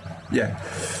 Yeah,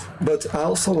 but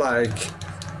also like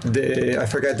I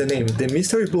forget the name, the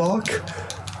mystery block.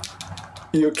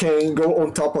 You can go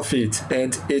on top of it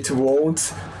and it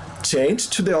won't change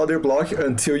to the other block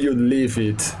until you leave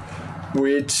it,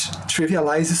 which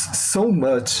trivializes so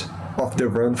much of the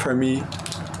run for me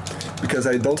because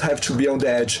I don't have to be on the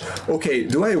edge. Okay,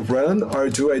 do I run or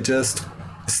do I just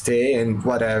stay and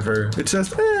whatever? It's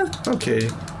just, okay.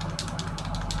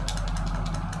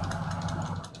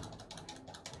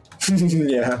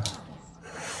 Yeah.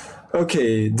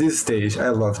 Okay, this stage, I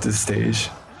love this stage.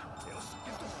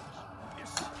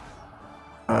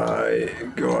 I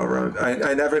go around.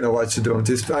 I never know what to do on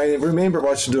this. I remember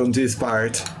what to do on this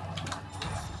part.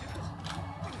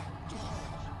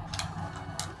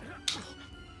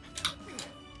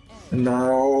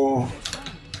 Now,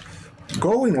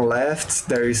 going left,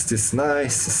 there is this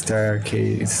nice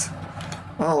staircase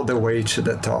all the way to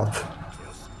the top.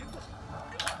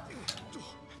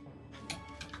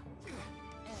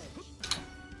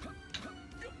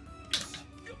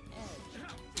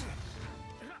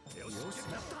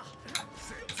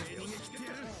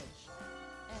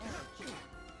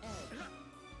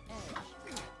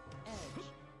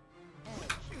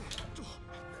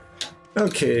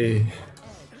 Okay.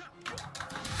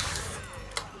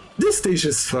 This stage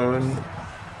is fun.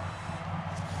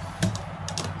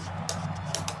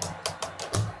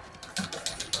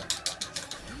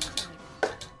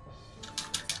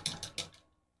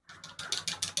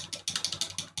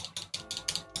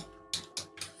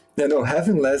 You know,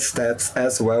 having less steps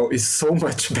as well is so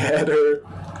much better.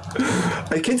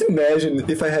 I can't imagine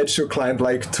if I had to climb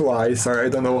like twice or I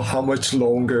don't know how much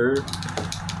longer.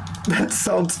 That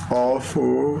sounds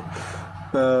awful.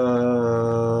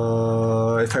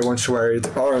 If I want to wear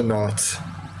it or not.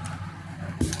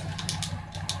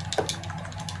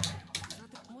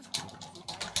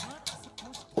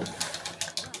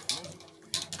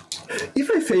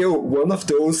 If I fail one of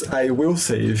those, I will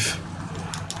save.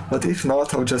 But if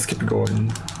not, I'll just keep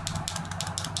going.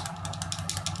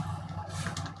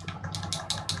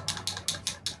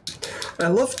 I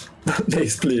love the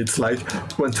splits, like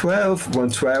 112,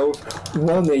 112,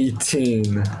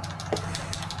 118.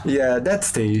 Yeah, that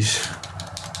stage.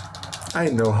 I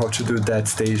know how to do that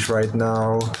stage right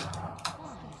now.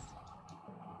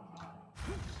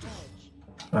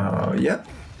 Yeah,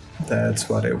 that's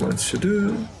what I want to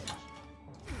do.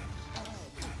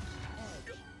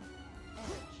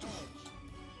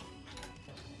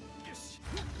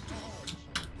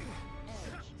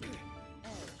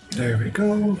 There we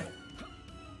go.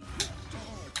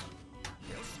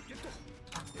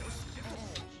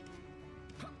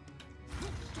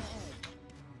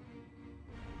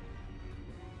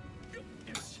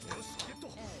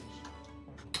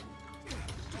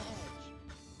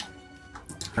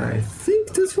 I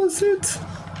think this was it.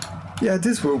 Yeah,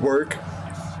 this will work.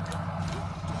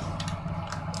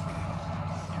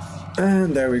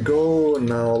 And there we go,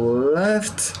 now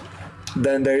left.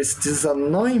 Then there is this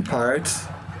annoying part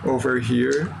over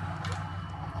here.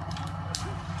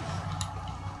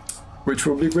 Which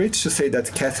will be great to say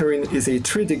that Catherine is a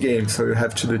 3D game, so you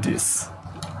have to do this.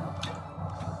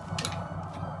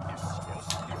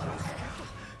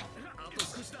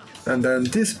 And then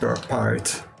this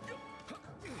part.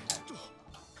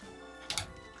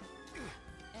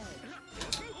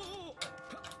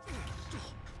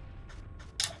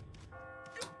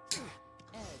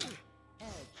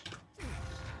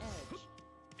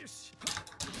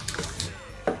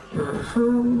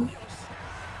 Okay.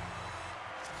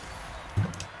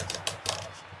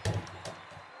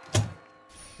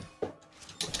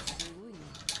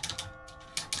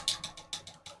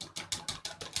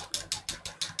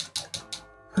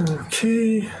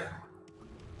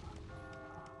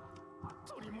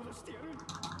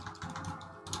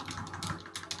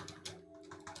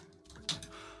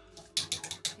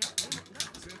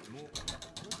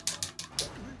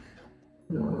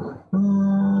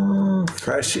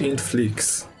 Fresh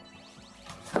inflix.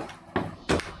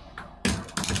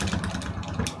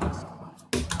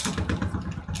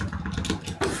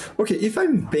 Okay, if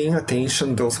I'm paying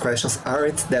attention, those questions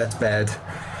aren't that bad.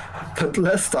 But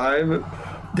last time,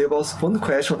 there was one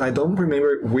question, I don't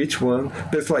remember which one,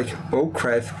 that's like, oh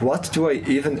crap, what do I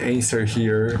even answer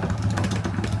here?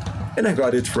 And I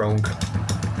got it wrong.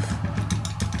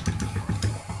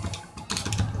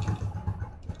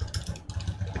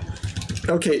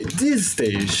 Okay, this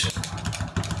stage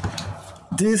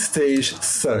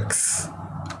sucks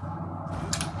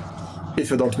if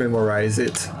you don't memorize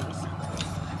it.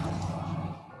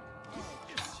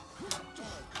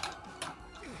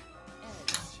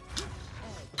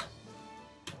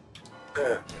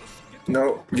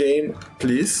 No, game,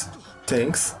 please.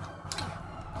 Thanks.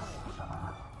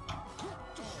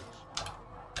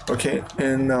 Okay,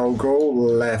 and now go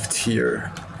left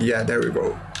here. Yeah, there we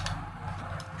go.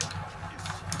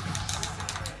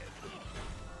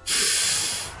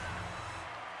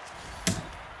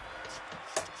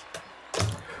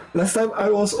 Last time I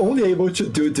was only able to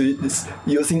do this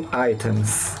using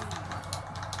items.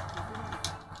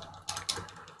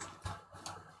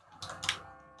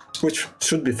 Which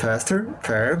should be faster,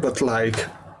 fair, but like...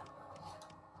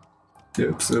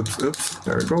 Oops, there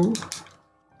we go.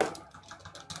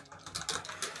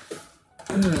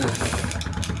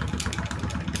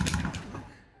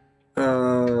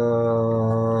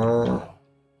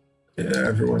 Yeah,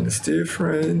 everyone is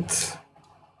different.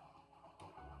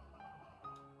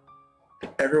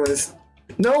 Everyone is...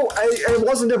 No, I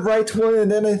wasn't the right one,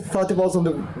 and then I thought it was on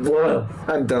the... Well,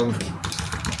 I'm dumb.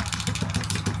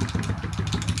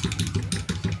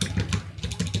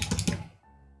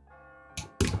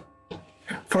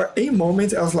 For a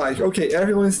moment, I was like, okay,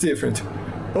 everyone's different.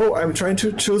 Oh, I'm trying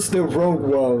to choose the wrong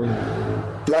one.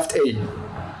 Left A.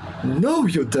 No,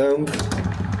 you dumb.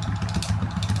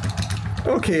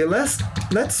 Okay, let's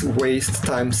waste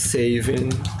time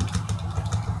saving.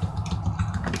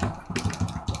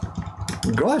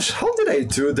 Gosh, how did I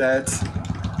do that?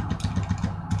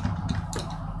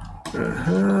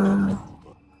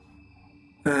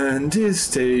 And this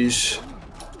stage...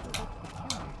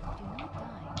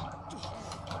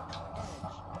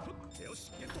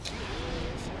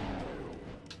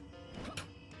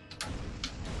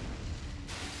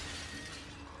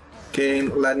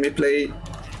 Game, let me play.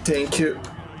 Thank you.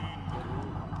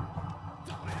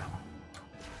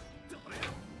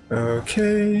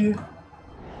 Okay.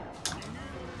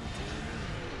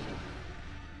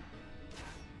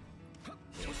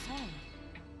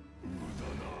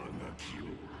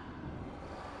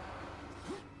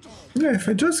 Yeah, if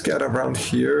I just get around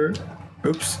here,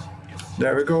 oops,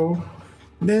 there we go,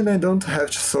 then I don't have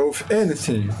to solve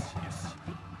anything.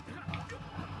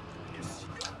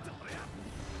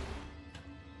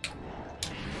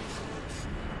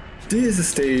 This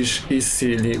stage is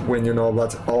silly when you know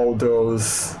about all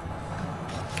those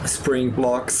spring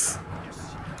blocks.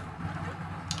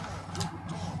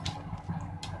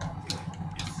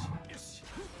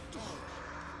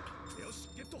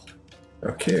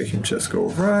 Okay, I can just go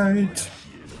right.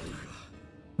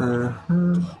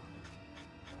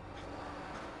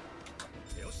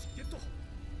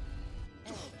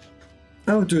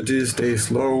 I'll do this the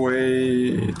slow way,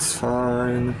 it's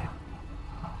fine.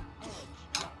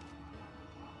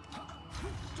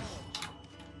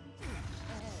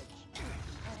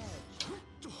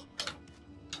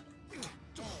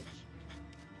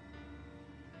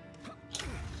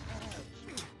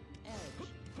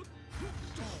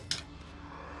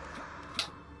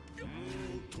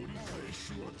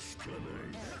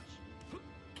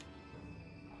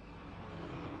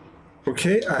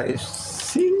 Okay, I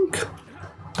think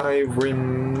I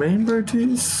remember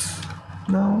this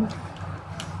now.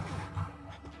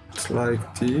 It's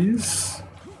like this.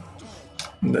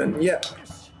 And then, yeah.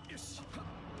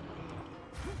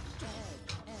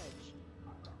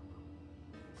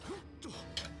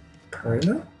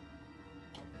 Kinda.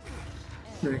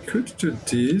 I could do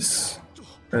this,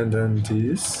 and then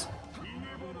this.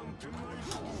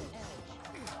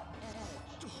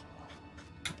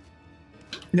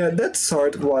 Yeah, that's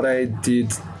sort of what I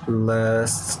did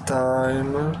last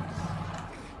time.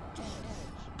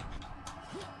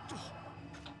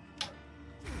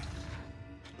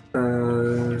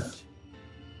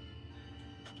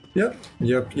 Yep.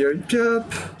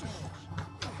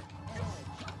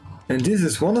 And this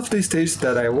is one of the stages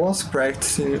that I was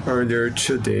practicing earlier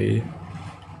today.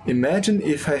 Imagine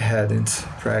if I hadn't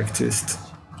practiced.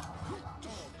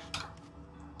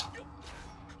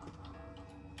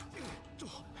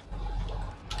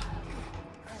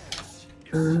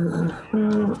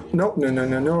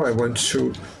 No, I want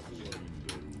to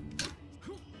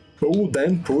pull,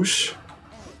 then push.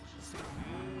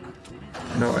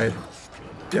 No,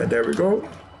 yeah, there we go.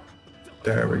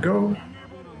 There we go.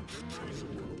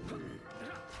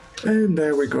 And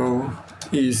there we go.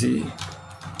 Easy.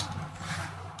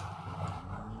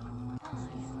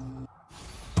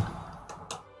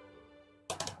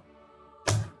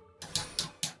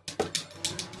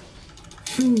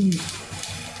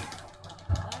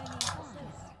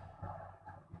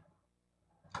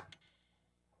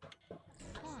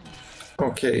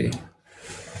 Okay.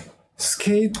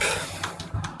 Escape.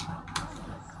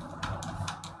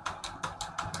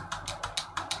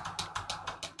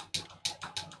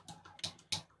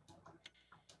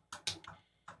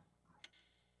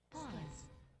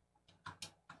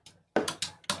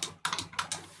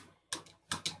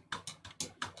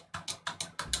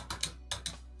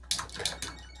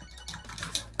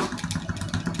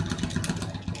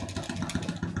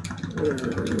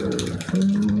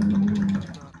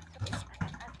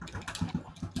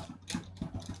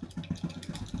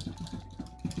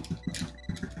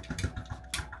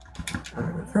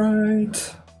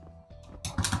 Right.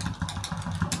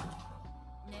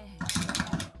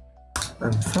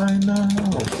 I'm fine now.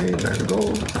 Okay, there we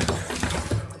go.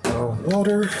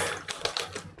 Water.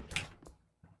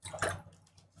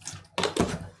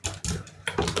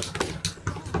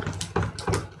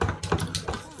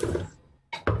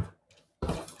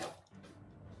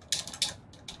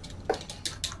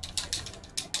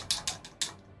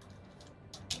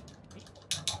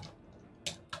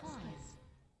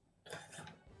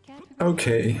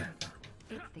 Okay.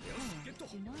 It's the killer.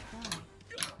 Do not die.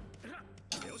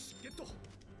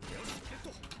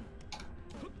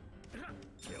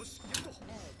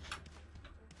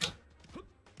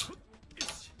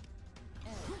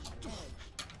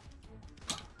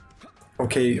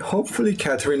 Okay, hopefully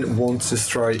Catherine won't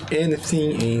destroy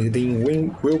anything and then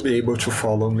will be able to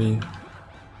follow me.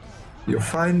 You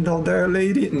fine down there,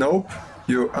 lady? Nope,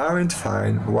 you aren't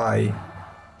fine. Why?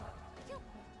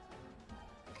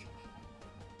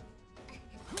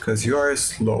 Because you are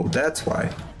slow, that's why.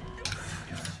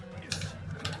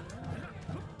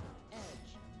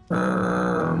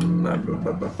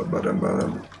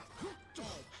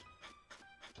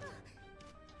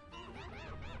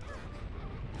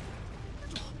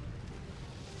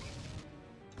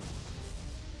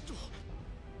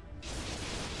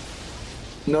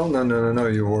 No,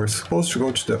 you were supposed to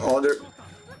go to the other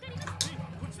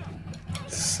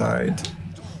side.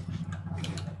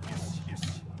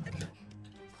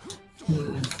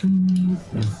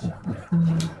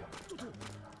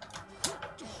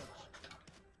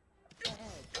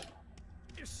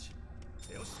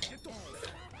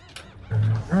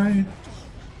 Right.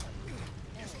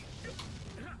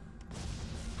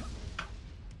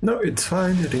 No, it's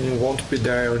fine, it won't be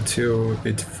there until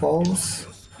it falls.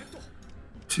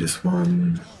 This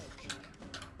one.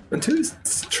 Until it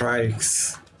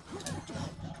strikes.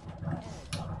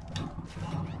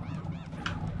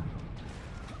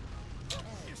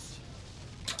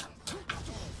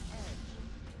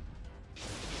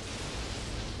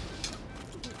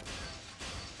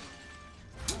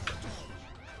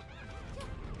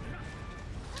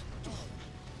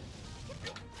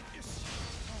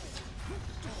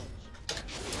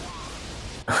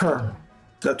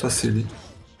 That was silly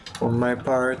on my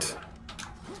part.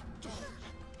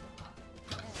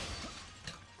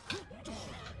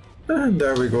 And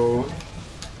there we go.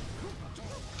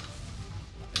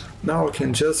 Now I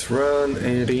can just run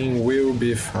and it will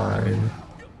be fine.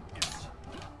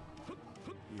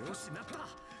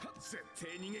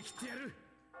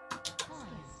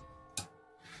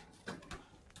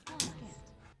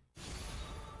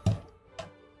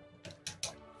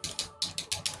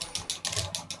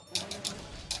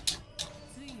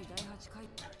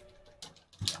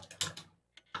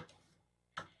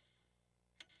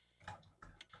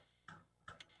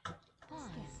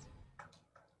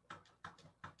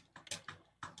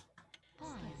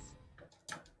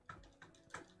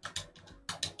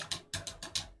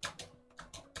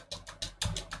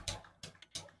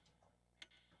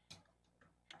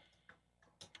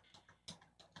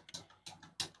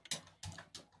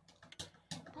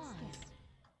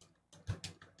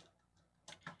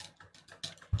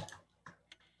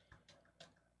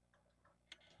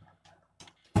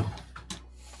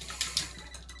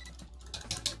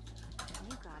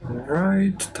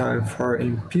 Alright, time for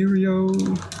Imperial.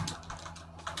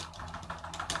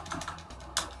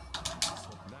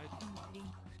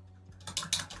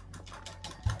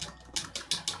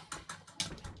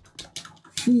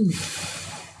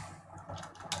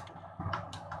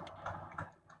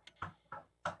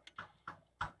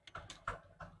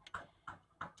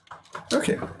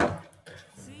 Okay.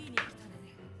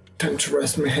 Time to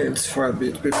rest my hands for a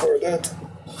bit before that.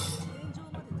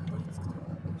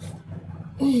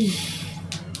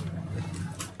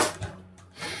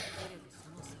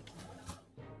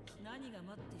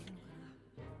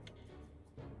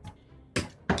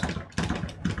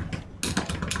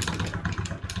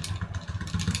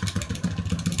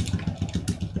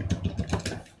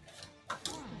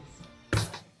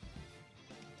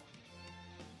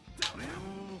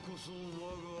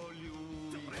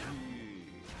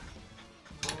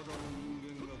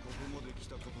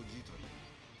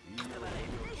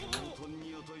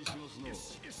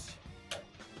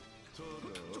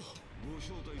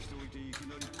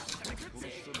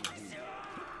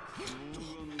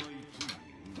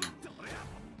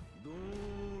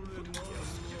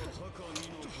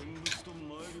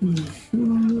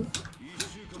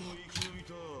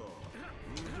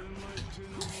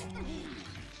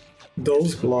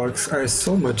 Those blocks are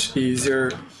so much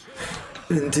easier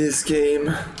in this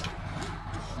game.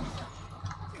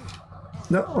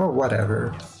 No, oh,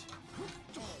 whatever.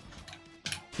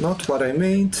 Not what I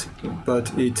meant,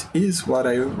 but it is what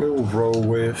I will roll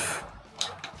with.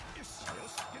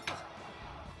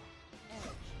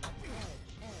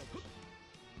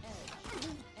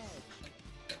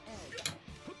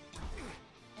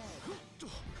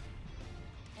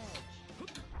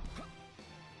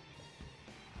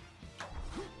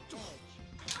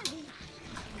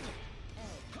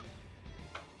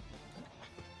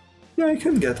 Yeah, I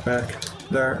can get back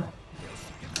there.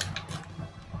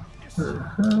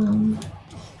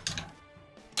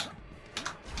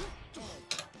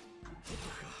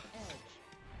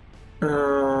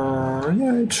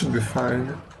 Yeah, it should be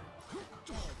fine.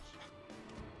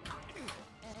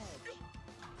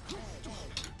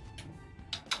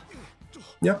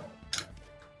 Yep,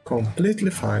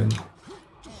 completely fine.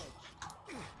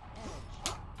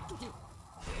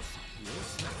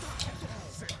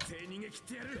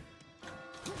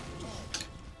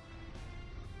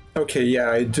 Okay, yeah,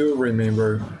 I do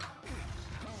remember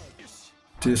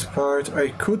this part. I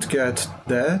could get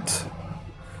that,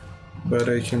 but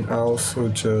I can also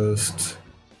just...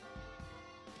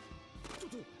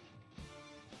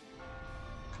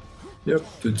 Yep,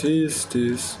 do this,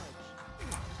 this,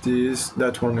 this,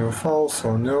 that one will fall,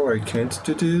 so no, I can't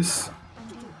do this.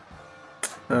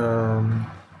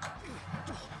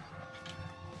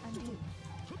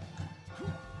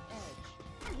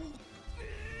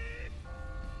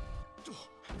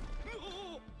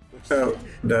 Oh,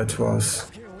 that was...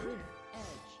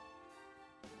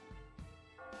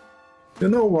 You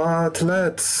know what,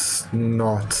 let's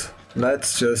not.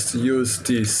 Let's just use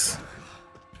this.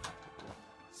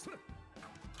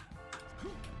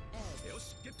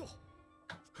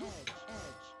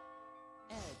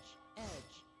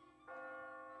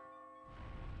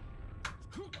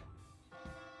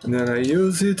 And then I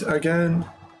use it again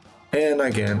and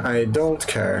again. I don't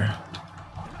care.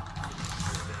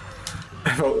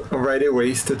 I've already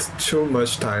wasted too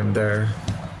much time there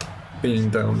being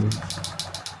dumb.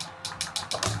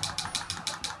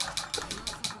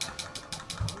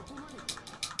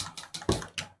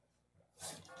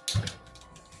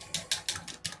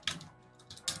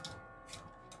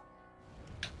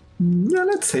 Yeah,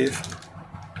 let's save.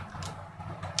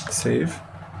 Save.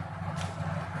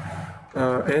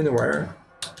 Anywhere.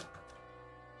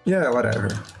 Yeah, whatever.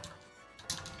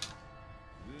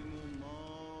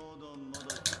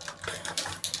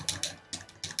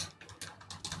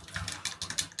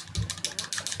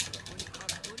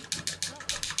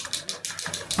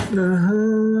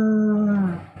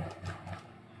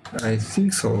 I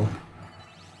think so.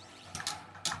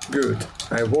 Good.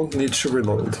 I won't need to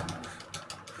reload.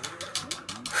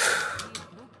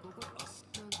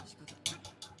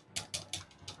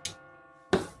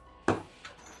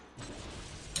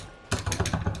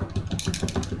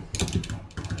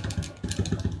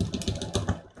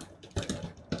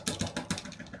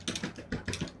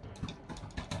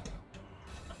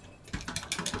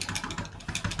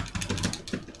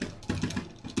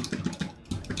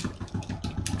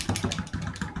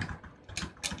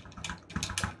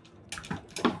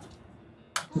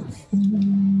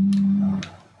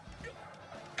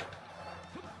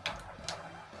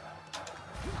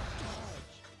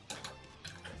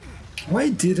 Why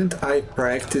didn't I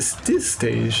practice this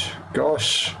stage?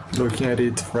 Gosh, looking at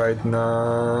it right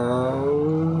now...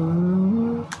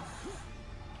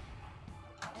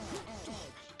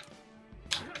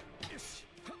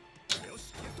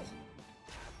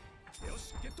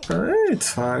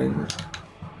 It's fine.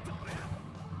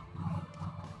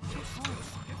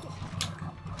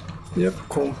 Yep,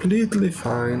 completely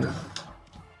fine.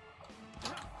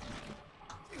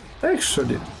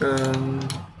 Actually,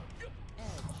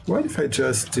 what if I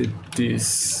just did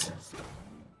this?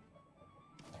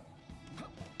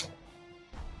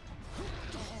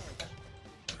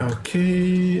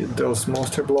 Okay, those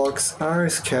monster blocks are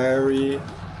scary.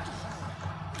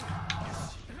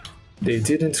 They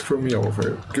didn't screw me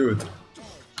over. Good.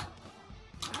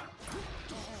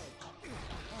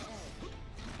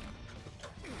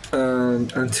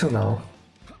 And until now.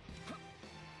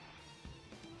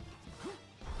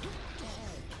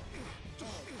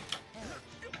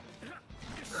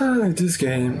 This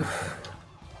game.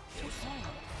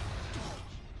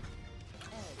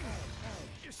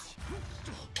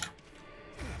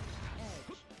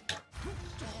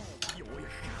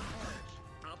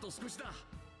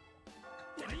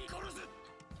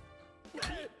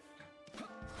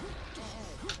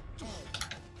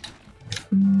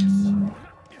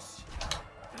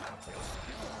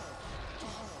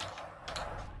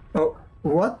 Oh,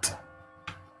 what?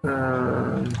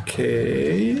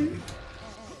 Okay.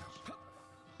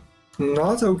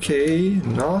 Not okay,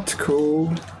 not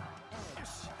cool.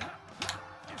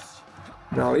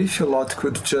 Now if your lot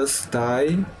could just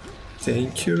die,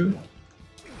 thank you.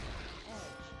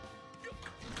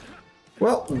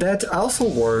 Well, that also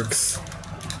works.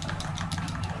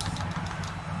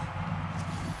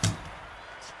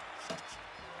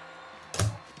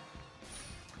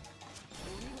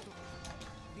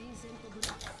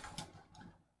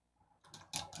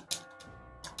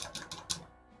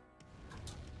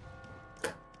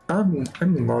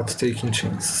 I'm not taking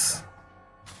chances.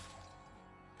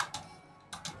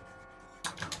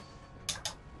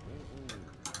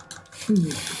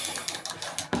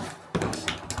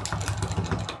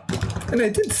 And I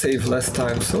did save last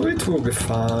time, so it will be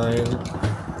fine.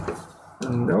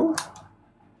 No?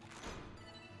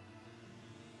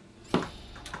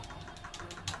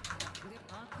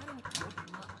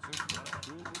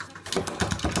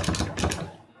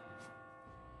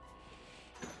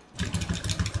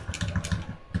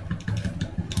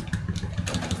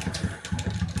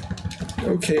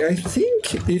 Okay, I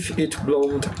think if it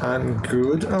bloomed, I'm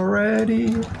good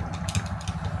already.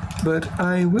 But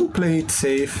I will play it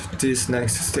safe this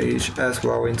next stage as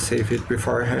well and save it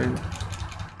beforehand.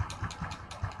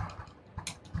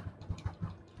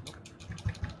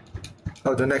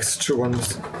 Oh, the next two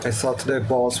ones. I thought the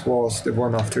boss was the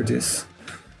one after this.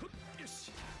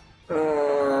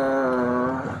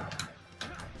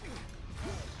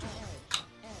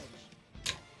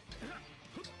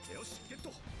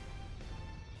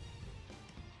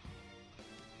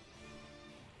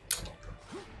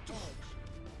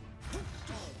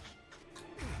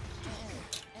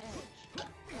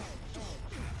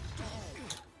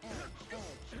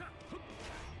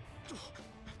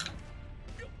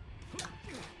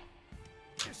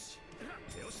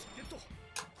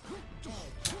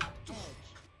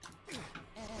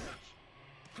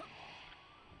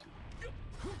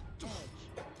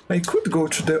 I could go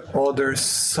to the other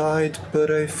side, but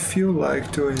I feel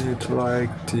like doing it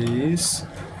like this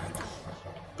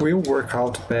will work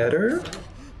out better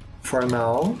for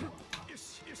now.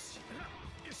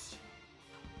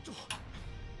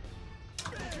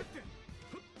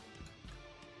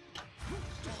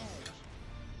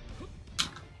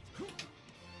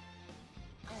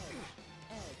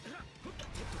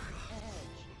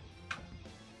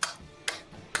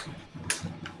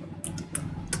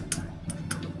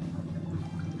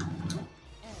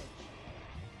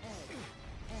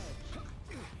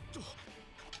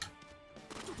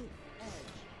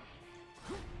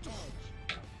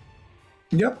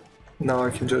 Yep, now I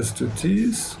can just do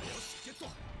this,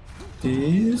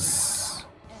 this.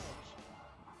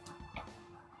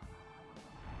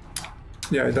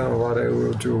 Yeah, I don't know what I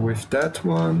will do with that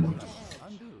one.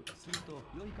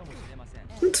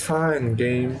 It's fine,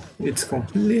 game. It's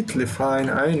completely fine.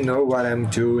 I know what I'm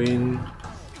doing.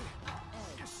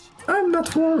 I'm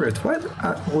not worried. Why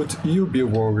would you be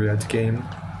worried, game?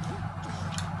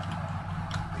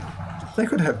 I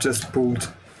could have just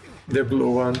pulled the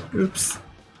blue one. Oops.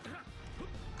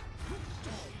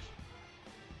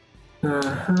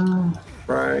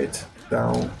 Right,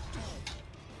 down.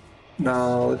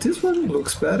 Now this one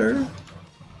looks better.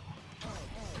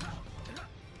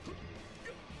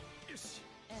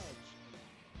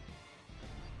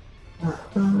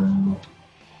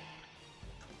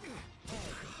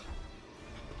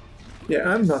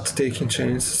 Yeah, I'm not taking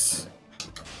chances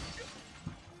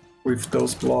with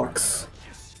those blocks.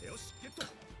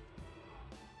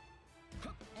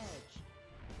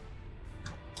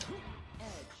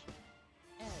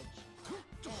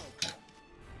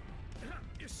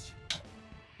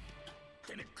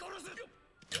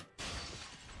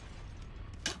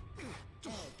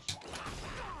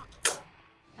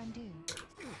 Undo.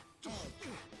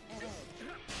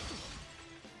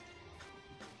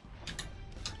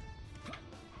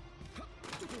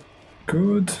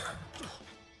 Good.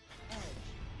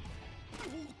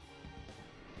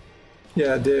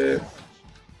 Yeah, the...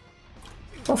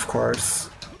 Of course.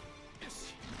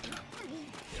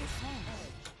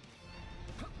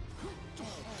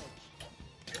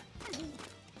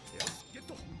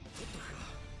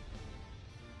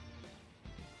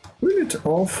 Will it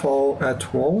all fall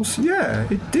at once? Yeah,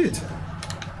 it did.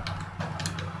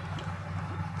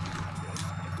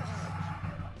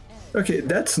 Okay,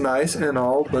 that's nice and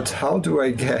all, but how do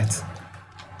I get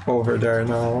over there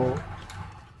now?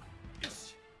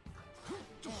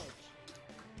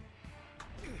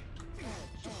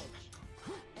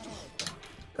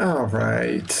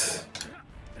 Alright.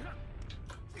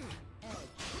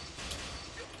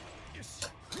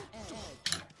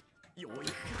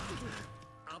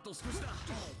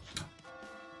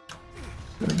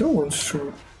 I don't want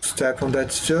to step on that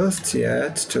just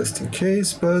yet, just in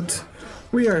case, but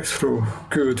we are through.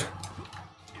 Good.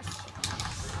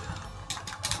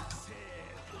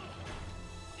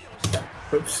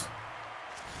 Oops.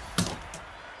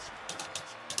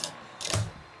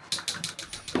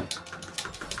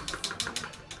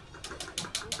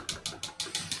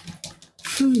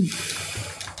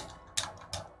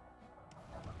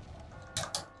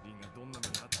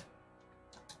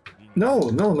 No,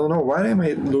 no, no, no. Why am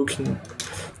I looking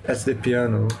at the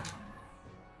piano?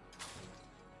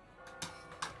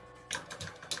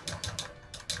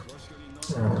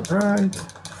 Alright.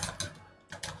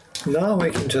 Now I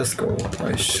can just go.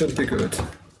 I should be good.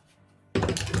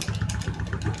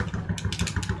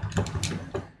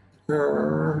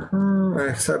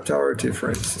 Accept our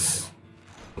differences.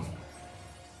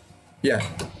 Yeah.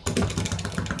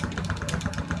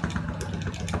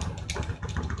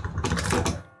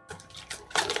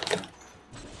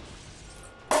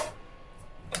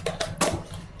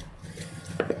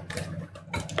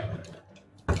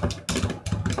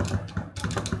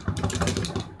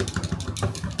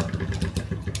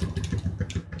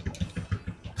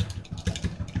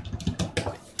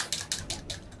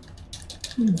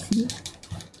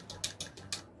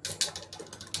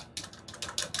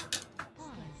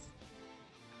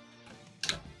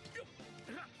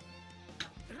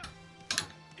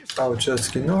 I'll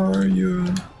just ignore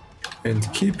you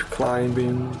and keep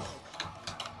climbing.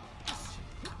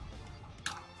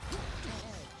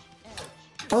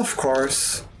 Of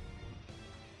course.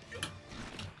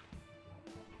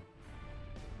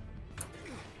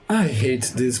 I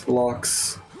hate these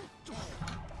blocks.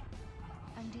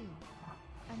 Undo.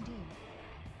 Undo.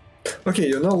 Okay,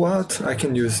 you know what? I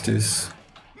can use this.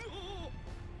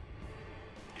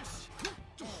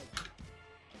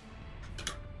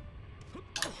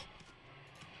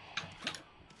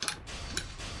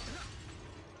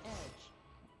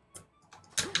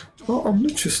 Well, I'm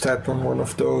going to step on one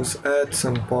of those at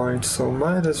some point, so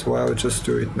might as well just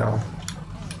do it now.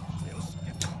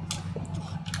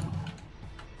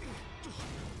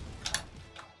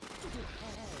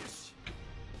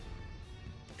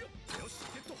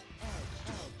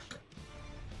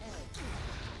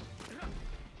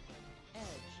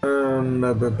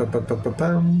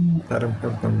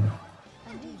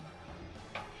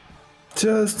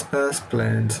 Just as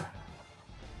planned.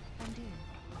 Undo.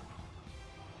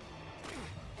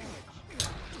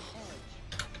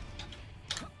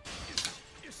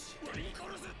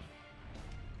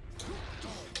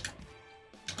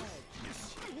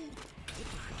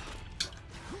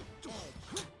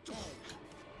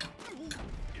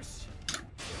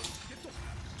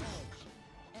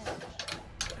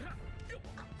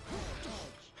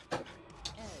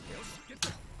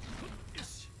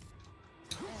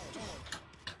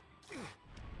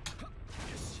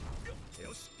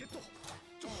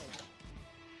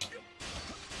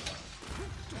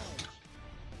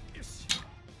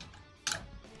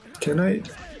 Can I?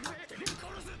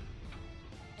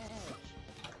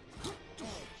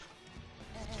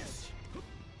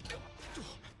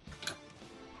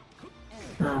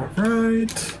 All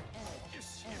right.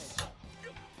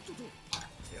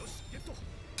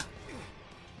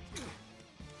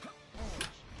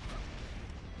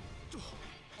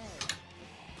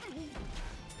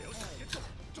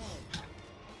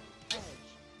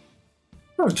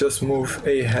 I'll just move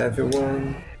a heavy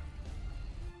one.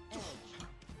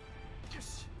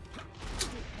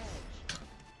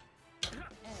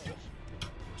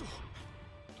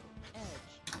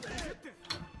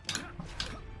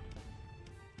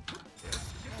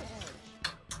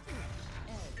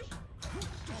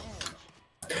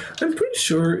 I'm pretty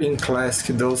sure in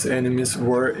Classic those enemies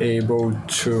were able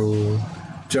to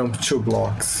jump 2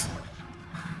 blocks.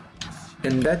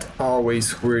 And that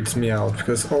always weirds me out,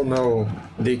 because oh no,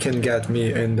 they can get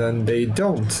me and then they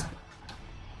don't.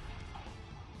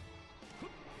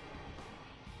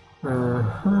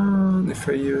 If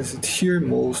I use it here,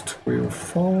 most will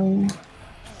fall,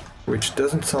 which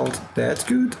doesn't sound that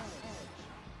good.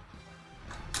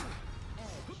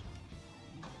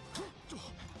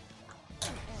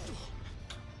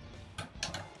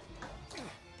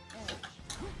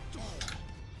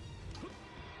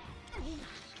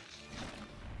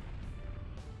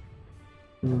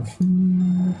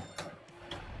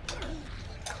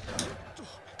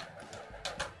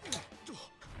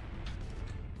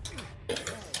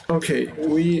 Okay,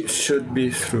 we should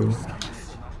be through.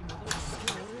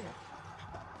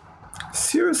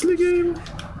 Seriously, game?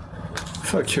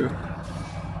 Fuck you.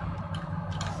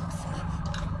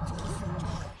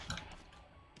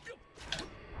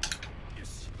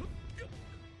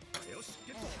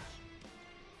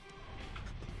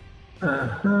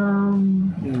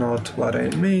 Not what I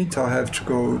meant. I'll have to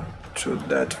go to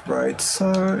that right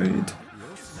side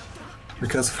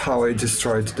because of how I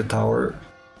destroyed the tower.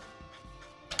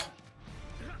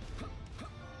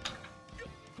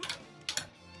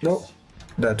 No,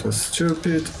 that was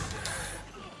stupid.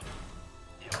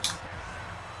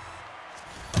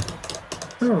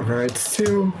 Alright,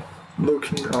 still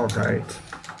looking alright.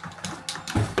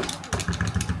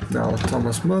 Now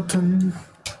Thomas Mutton.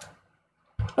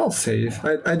 I'll save.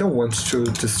 I don't want to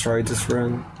destroy this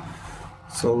run.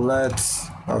 So let's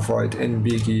avoid any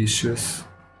big issues.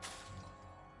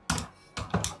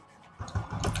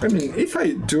 I mean, if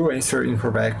I do answer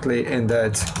incorrectly and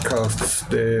that costs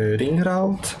the ring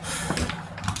route,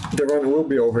 the run will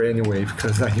be over anyway,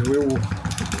 because I will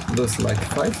lose like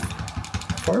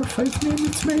 4 or 5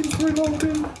 minutes maybe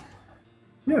reloading.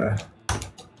 Yeah.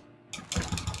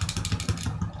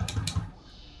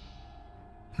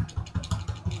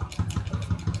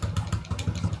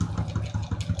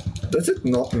 Does it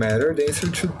not matter the answer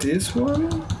to this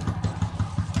one?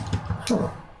 Huh.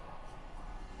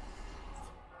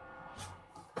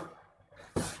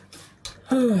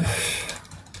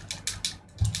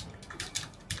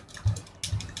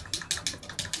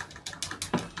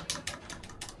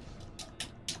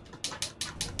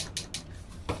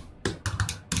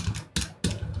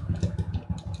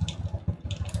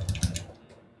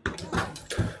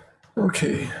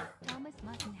 Okay. Thomas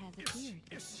Mutton has appeared.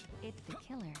 It's the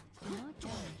killer. Do not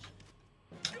dodge.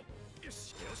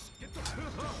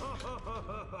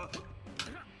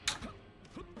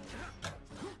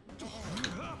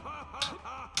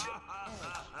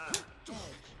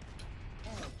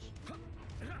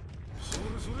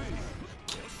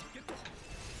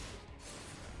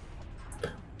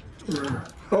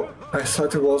 Oh, I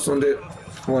thought it was on the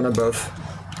one above.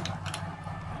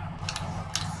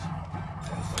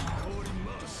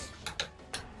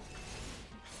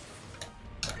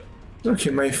 Okay,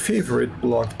 my favorite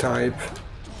block type.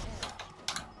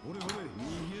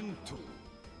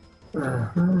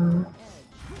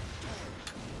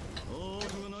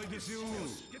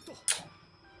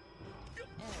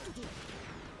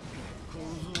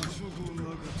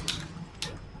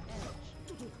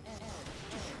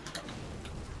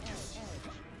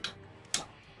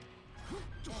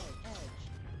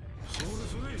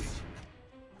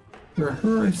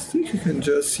 I think you can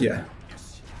just, yeah.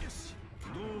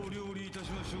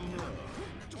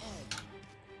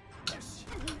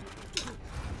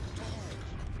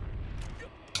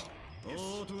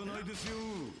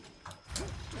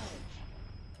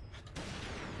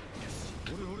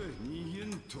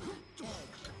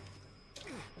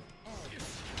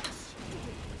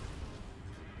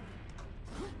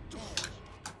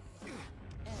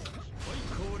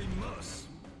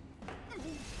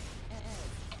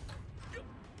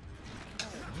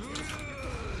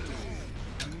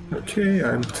 Okay,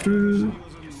 I'm through.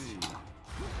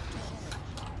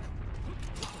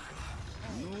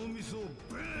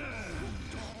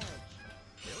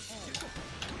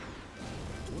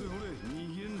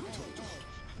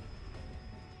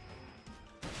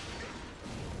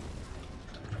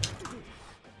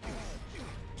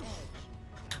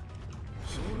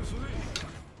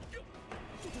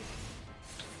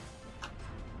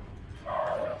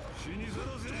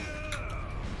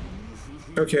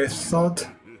 Okay, I thought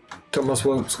Thomas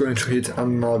was going to hit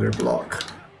another block.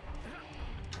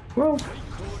 Well,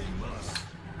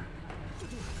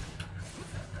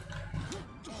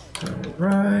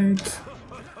 alright,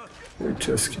 we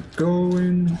just keep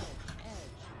going.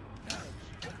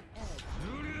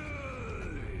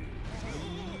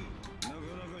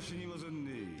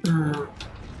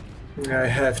 I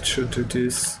have to do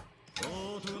this.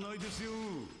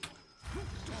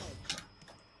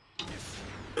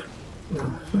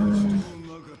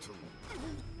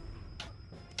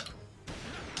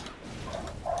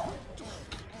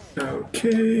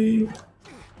 Okay.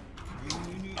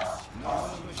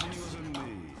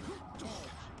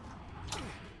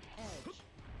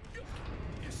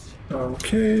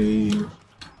 Okay.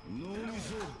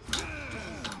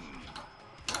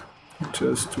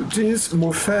 Just do this,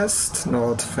 move fast,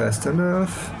 not fast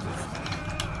enough.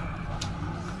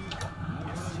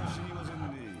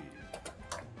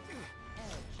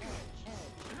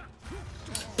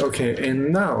 Okay,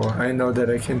 and now I know that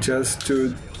I can just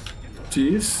do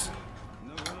this,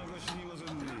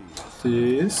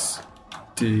 this,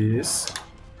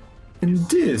 and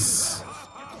this.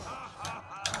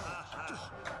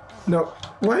 No,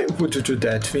 why would you do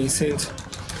that, Vincent?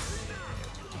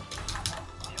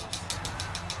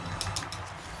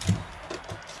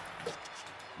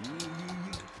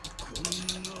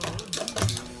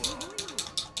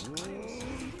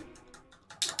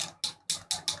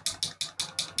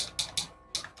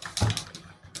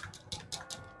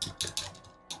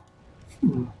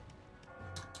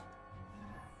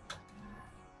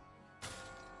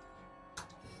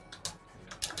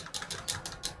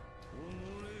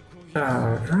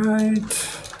 All right.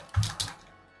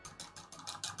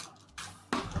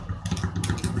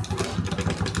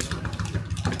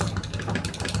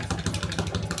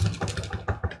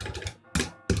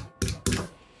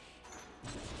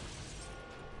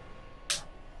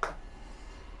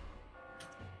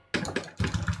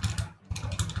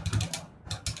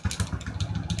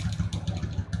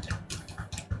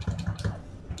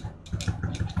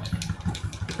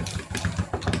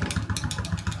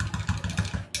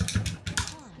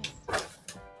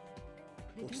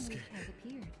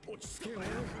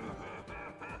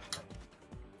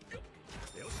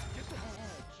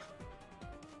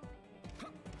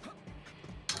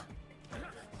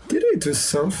 Did I do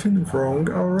something wrong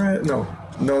already?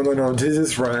 No, this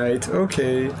is right,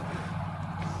 okay.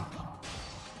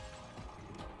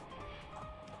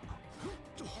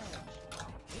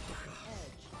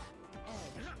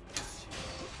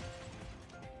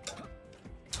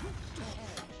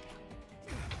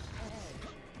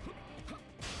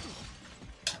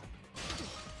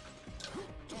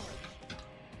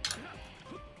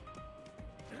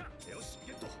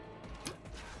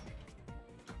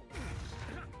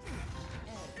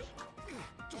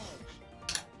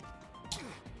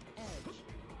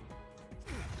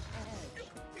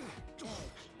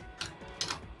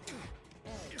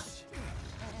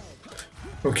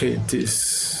 Okay,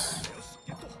 this.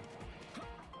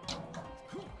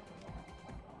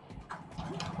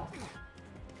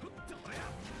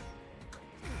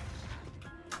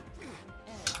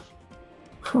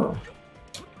 Huh.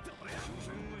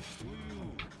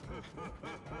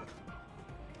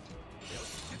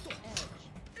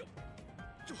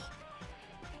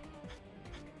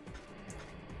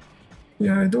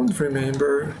 Yeah, I don't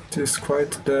remember this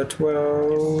quite that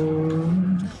well.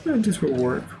 Yeah, this will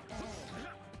work.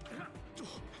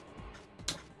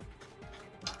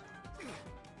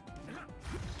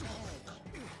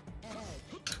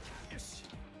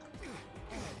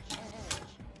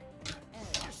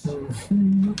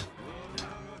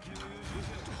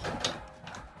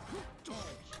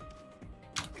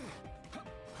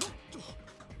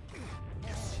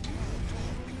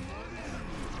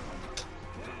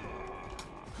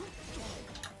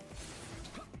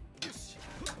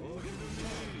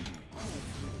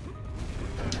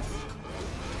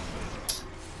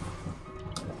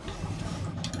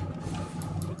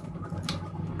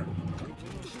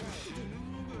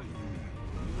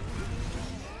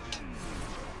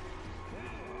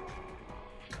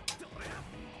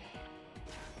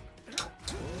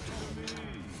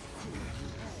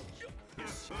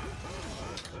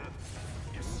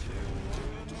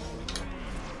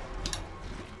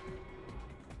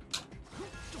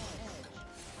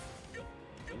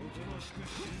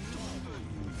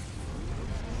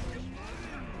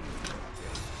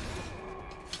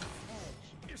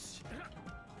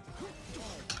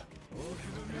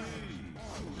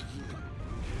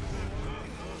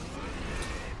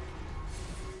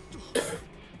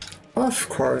 Of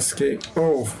course, Kate.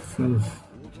 Oh,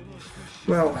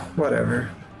 well,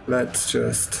 whatever. Let's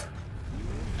just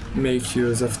make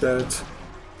use of that.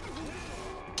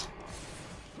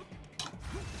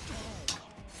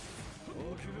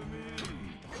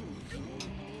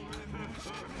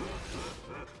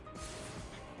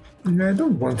 I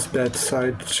don't want that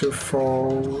side to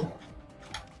fall.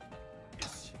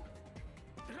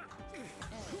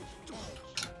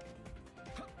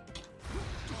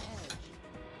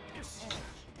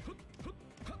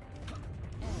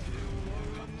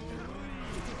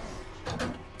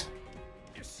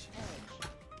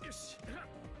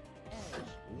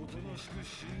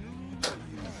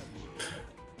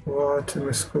 What am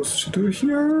I supposed to do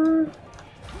here?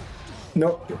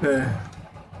 No,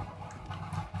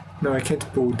 no, I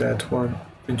can't pull that one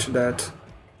into that.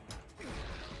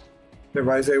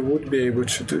 Otherwise, I would be able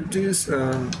to do this.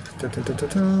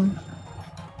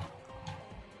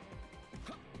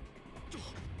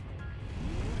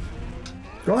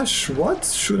 Gosh, what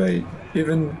should I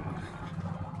even?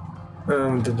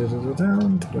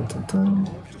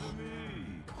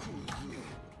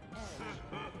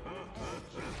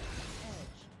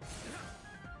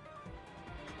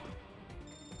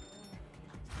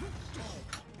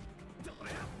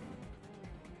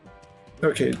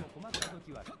 Okay.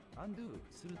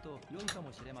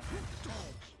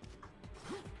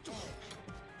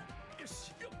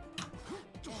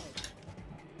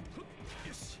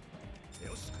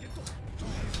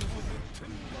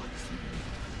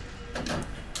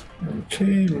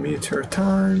 Okay, meteor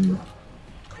time.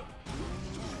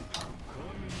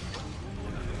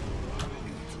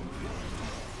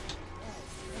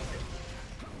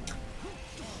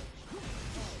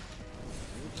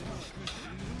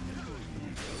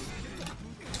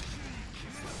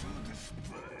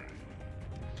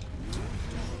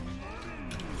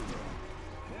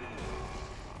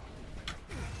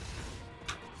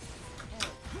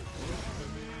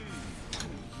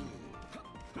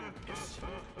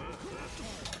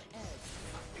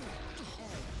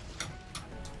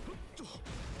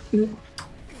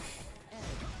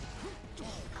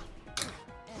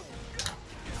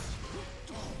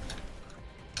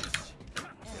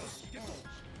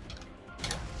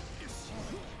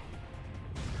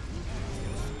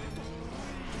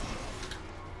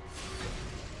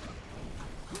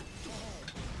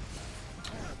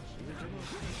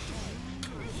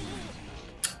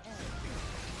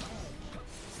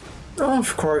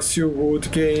 Of course you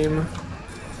would, game.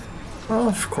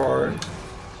 Of course.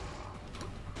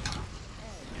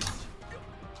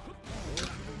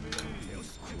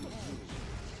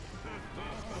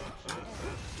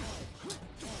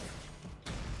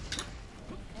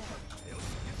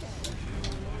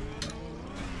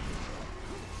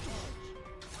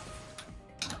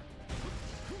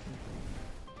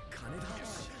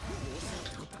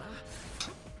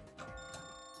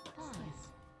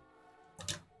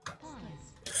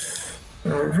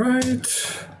 All right.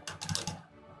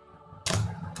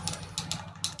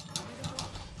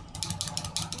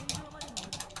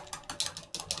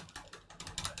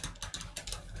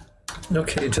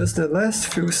 Okay, just the last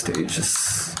few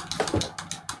stages.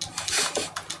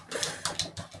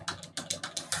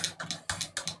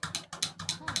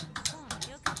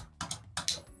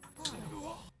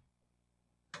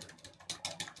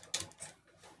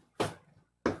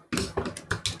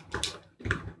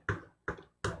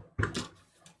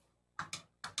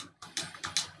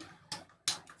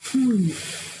 You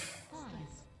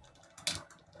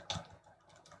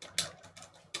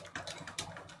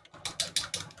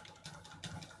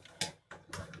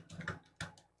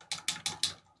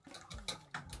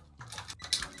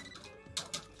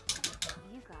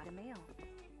got a mail.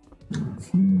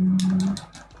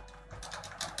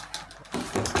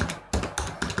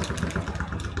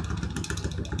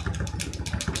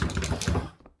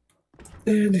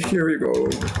 And here we go.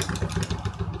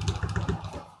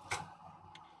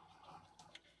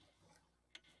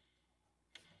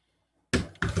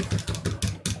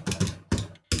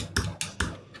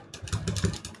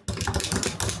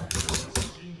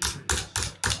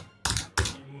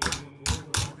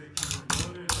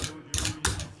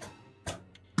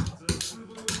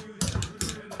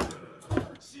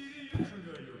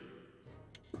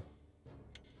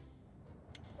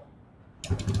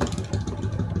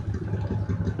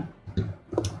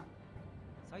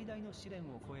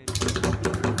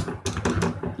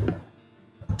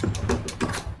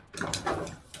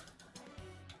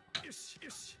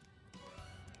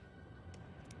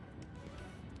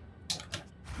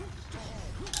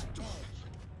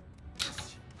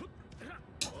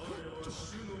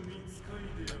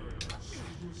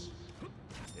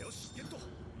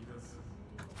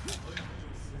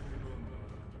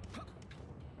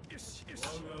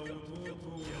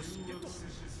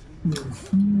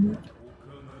 Mhm.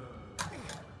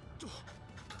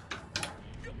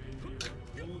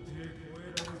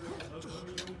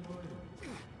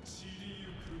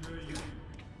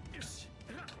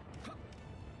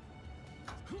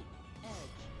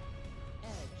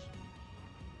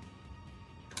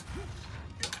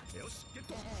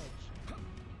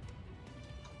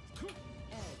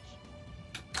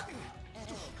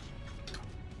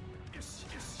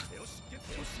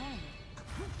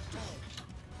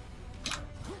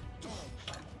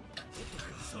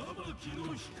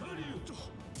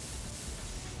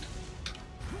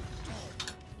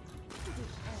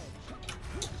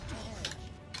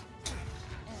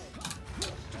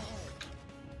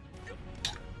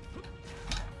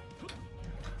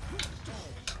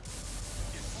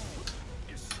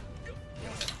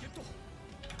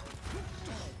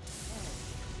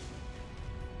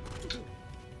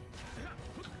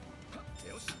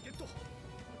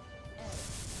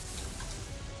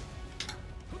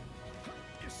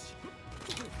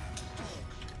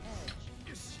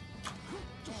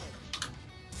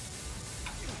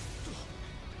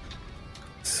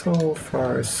 So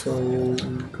far, so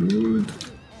good.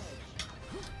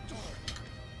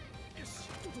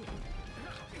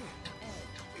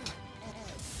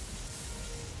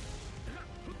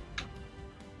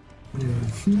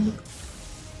 Mhm.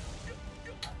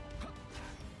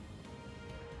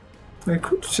 I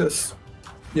could just...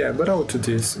 yeah, but I'll do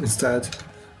this instead.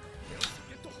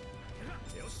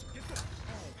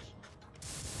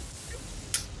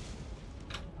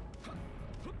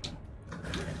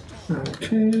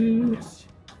 Okay.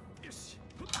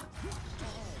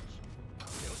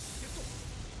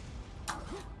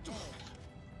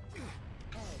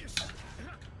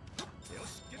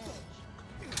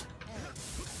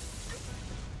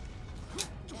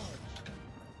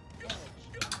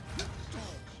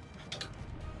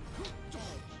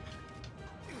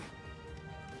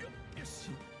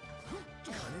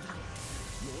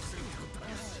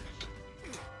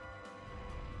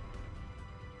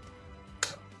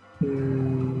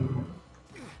 Hmm.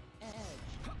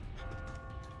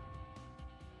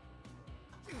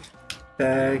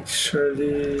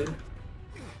 Actually,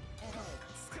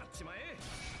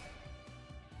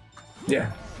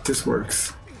 yeah, this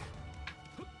works.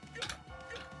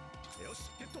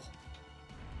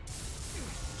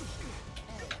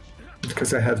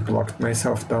 Because I had blocked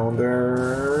myself down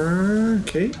there.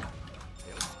 Okay.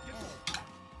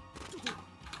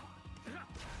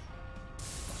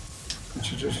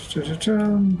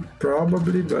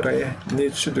 Probably, but I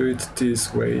need to do it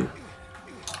this way.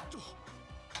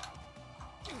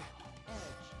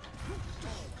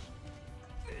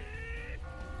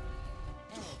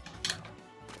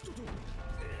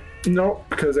 No,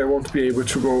 because I won't be able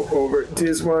to go over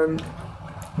this one.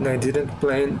 And I didn't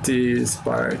plan this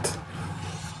part.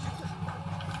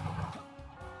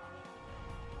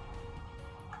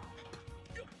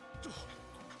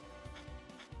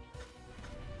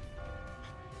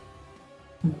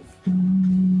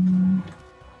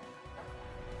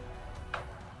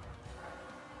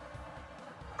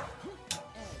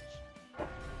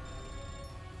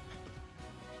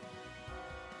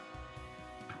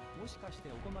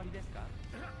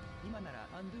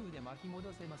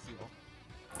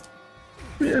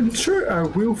 I'm sure I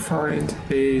will find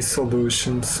a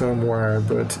solution somewhere,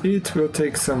 but it will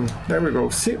take some... there we go,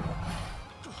 see?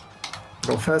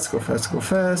 Go fast, go fast, go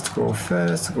fast, go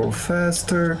fast, go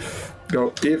faster,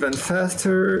 go even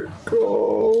faster,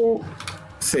 go...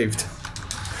 saved.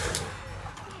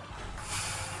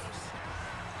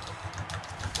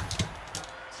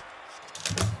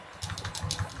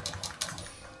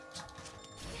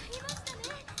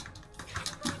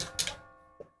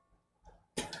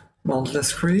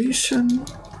 Boundless creation.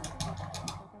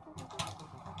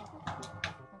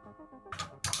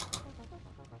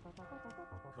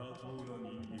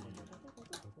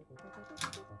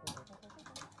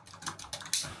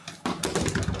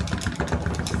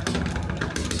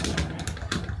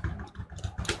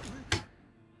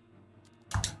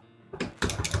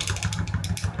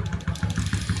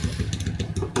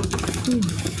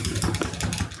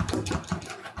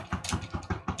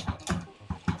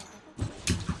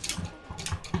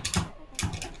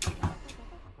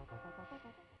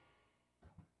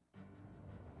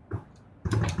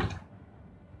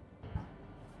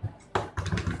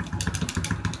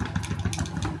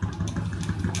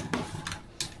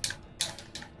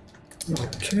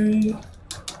 Okay.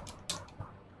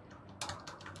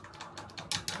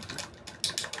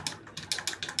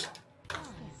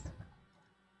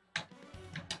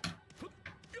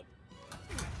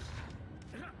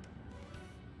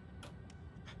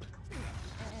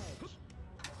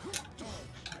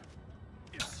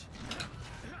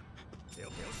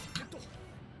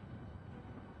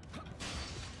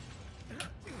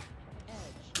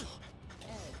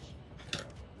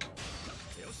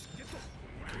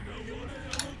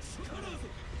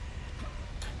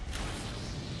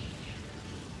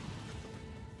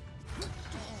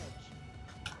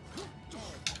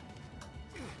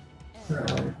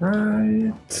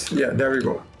 Right. Yeah, there we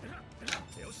go.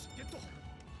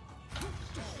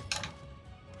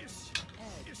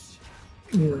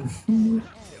 Mhm.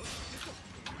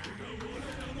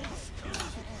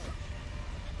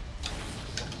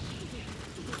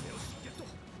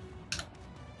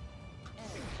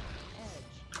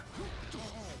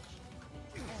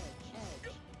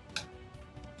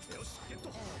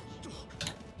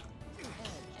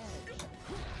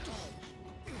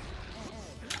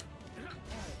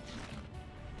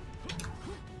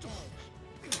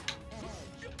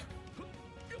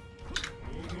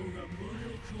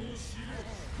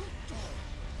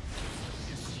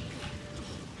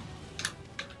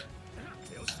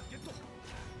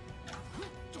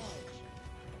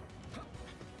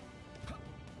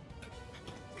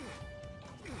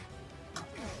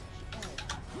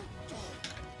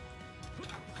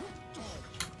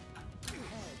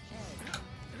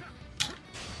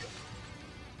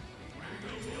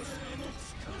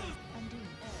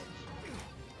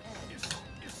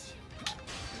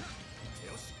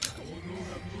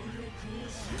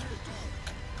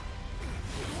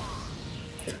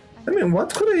 I mean,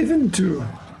 what could I even do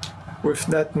with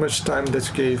that much time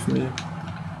that gave me?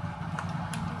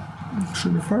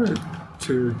 Actually, before I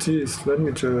do this, let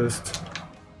me just...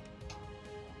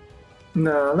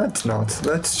 No, let's not.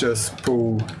 Let's just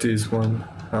pull this one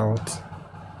out.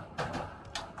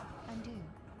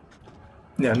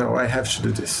 Yeah, no, I have to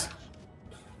do this.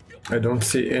 I don't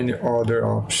see any other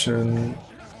option.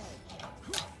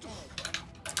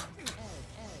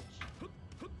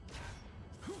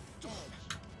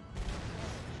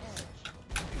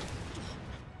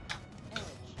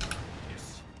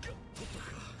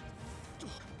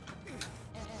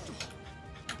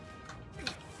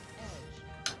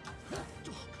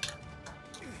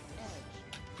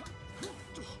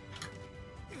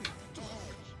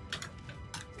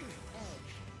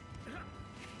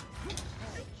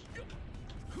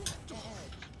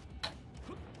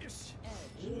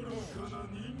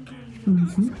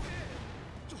 Mm-hmm.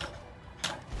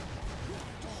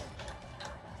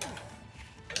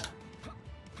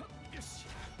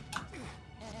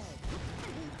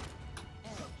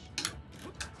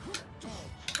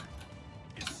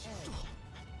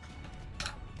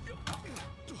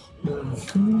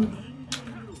 Mm-hmm.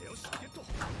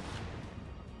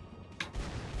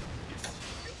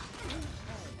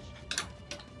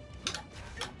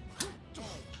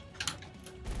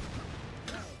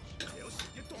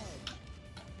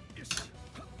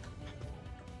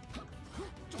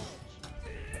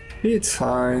 It's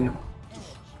fine.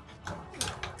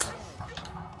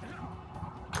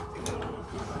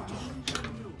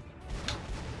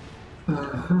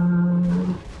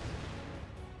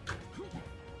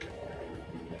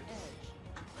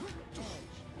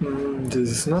 This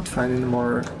is not fine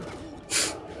anymore.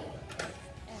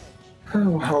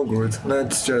 Oh, how good.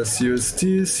 Let's just use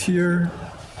this here.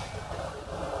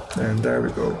 And there we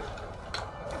go.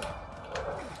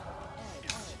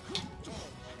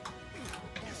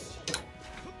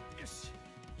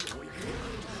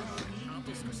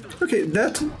 Okay,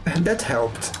 that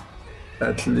helped.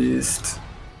 At least.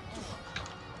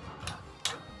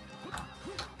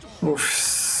 Oof.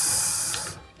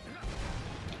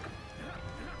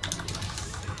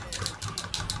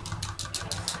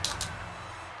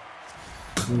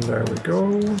 There we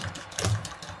go.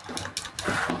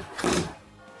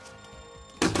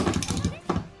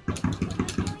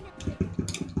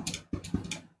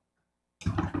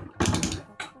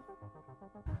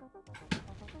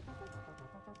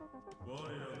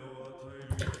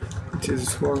 It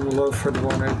is one love for the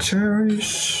one I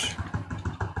cherish.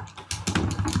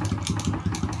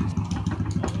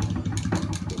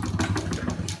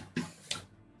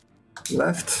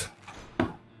 Left.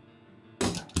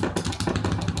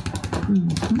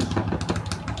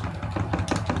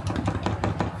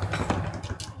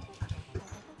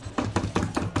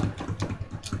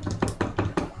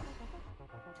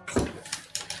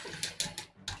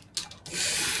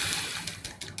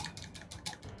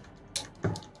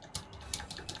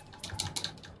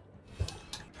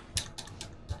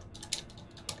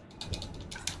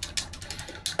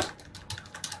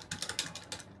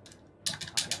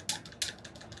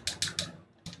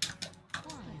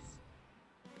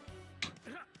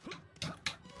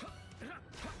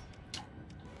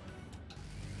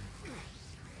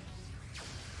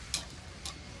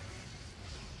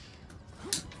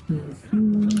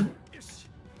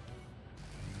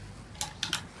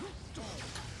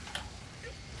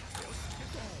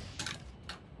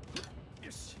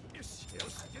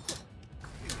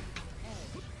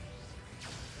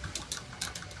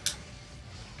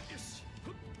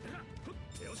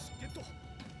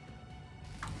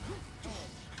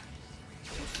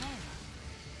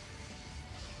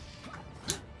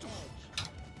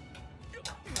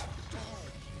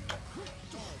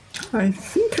 I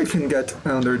think I can get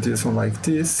under this one like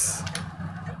this.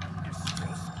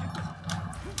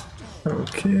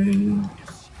 Okay.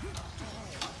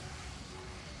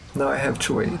 Now I have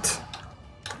to wait.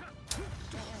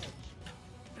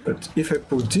 But if I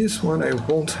put this one, I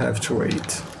won't have to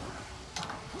wait.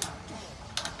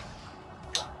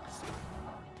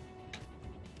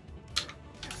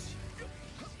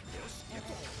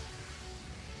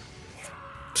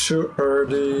 Too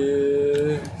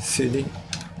early, silly.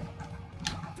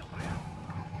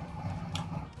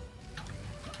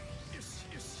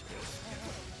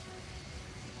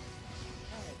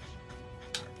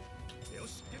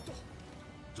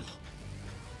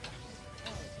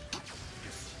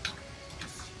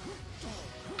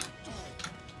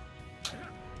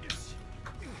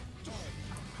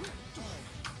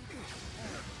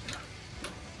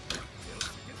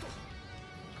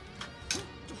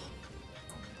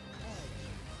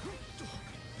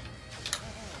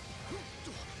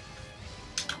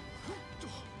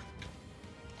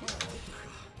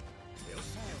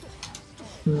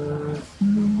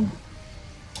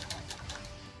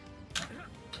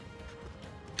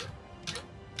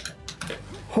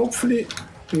 Hopefully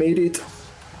made it,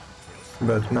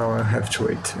 but now I have to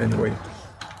wait anyway.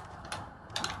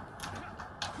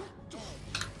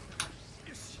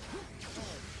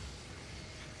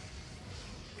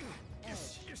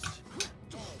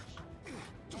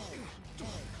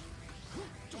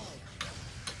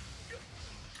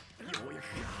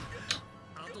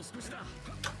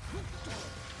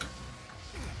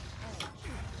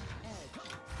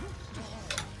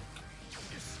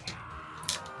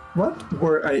 What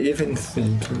were I even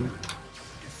thinking?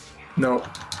 No,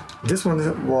 this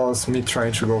one was me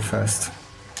trying to go fast.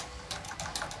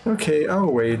 Okay,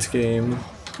 I'll wait, game.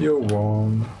 You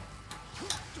won.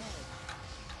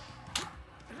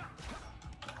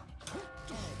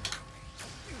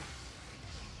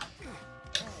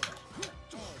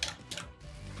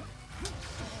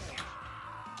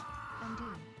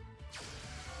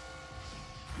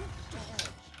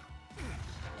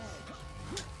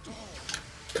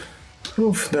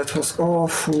 Oof, that was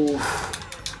awful.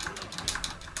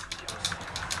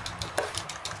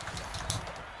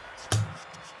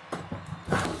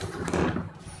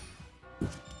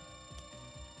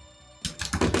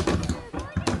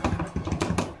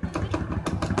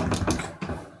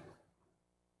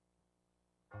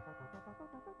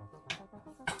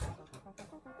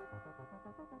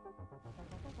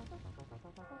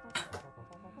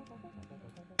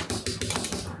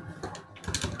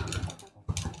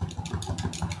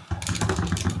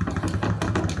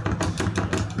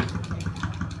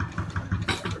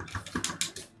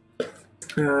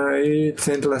 It's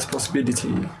endless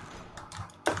possibility.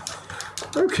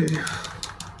 Okay.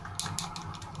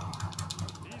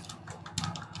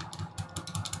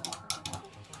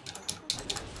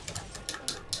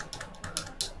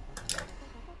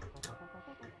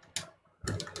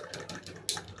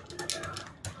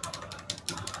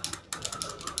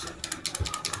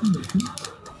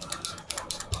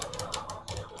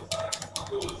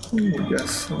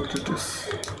 Yes, I'll do this.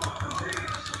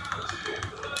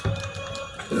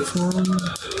 This one.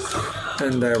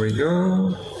 And there we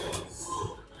go.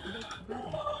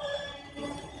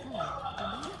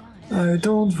 I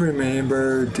don't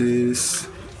remember this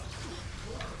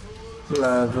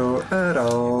level at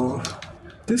all.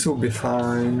 This will be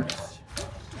fine.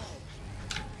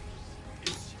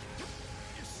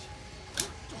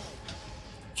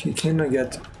 Okay, can I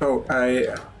get... Oh,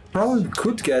 I probably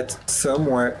could get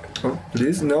somewhere... Oh,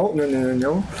 please, no.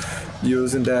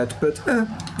 Using that, but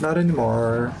not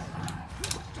anymore.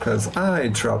 Because I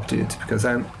dropped it, because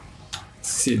I'm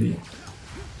silly.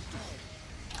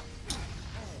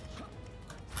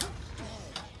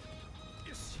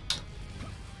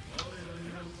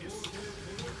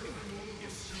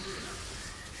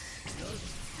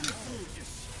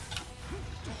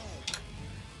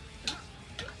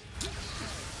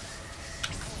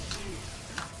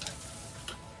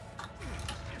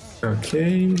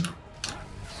 Okay.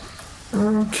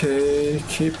 Okay,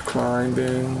 keep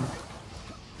climbing.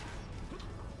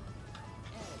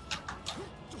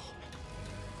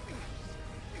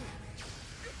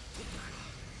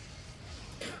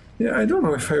 Yeah, I don't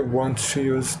know if I want to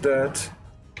use that.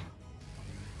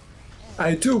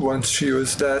 I do want to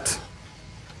use that.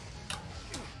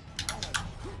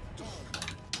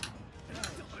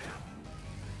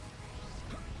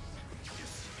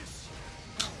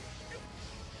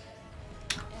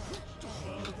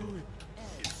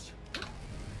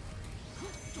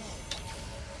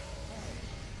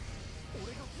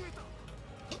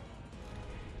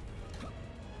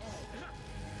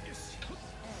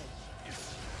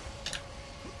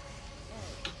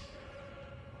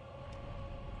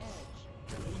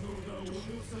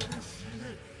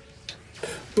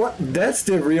 What? That's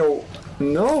the real...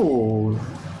 No!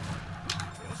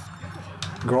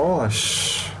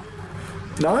 Gosh.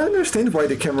 Now I understand why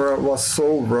the camera was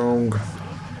so wrong.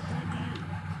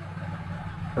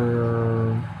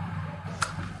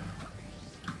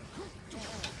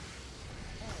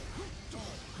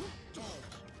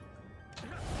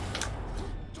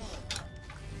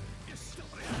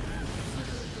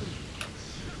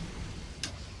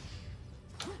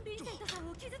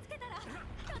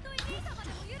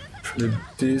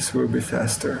 This will be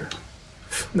faster.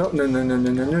 No, no, no, no,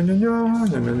 no, no, no, no, no,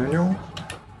 no, no, no, no.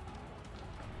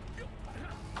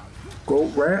 Go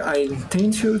where I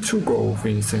intend you to go,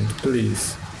 Vincent,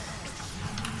 please.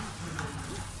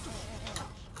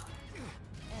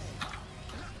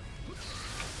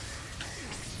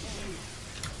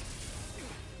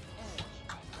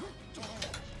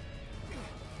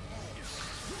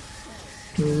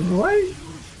 Why?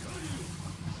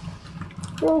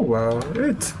 Oh well,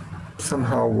 it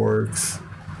somehow works.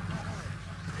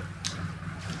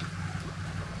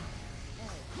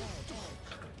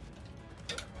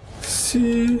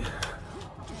 See?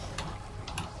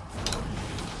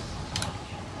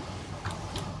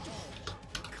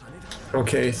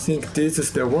 Okay, I think this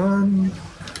is the one.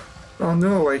 Oh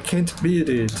no, I can't beat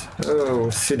it. Oh,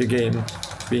 silly game.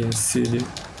 Being silly.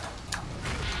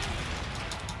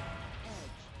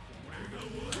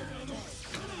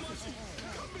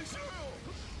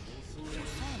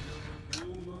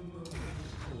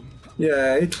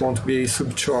 Yeah, it won't be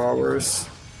sub 2 hours.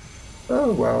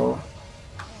 Oh well.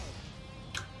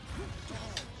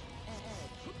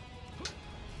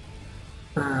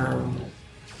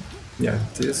 Yeah,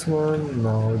 this one,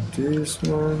 now this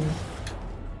one.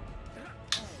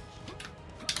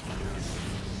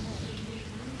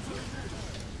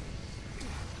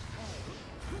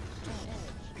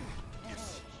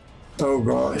 Oh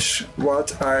gosh,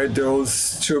 what are those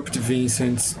stupid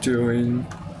Vincents doing?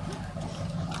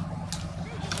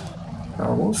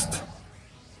 Almost.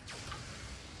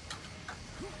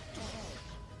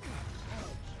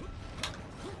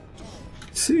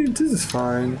 See, this is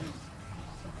fine.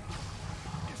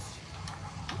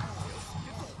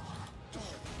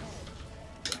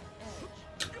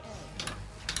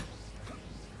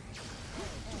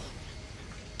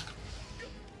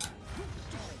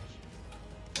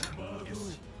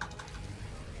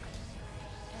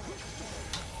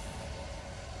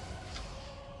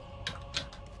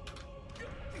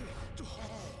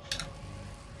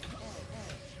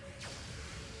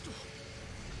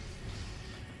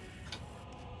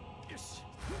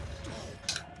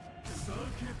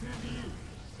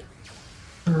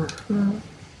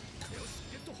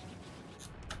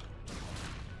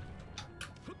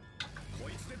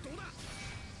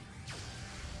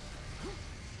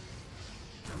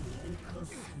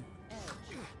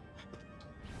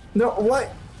 No,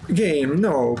 what? Game,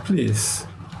 no, please.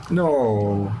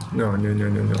 No, no, no, no,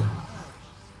 no, no.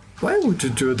 Why would you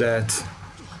do that?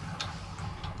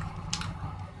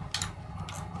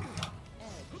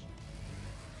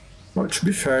 Well, to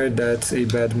be fair, that's a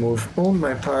bad move on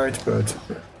my part, but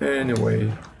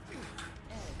anyway.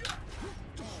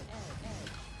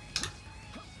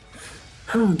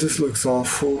 Oh, this looks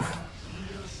awful.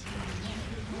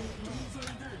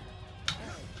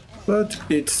 But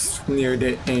it's near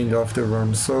the end of the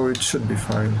run, so it should be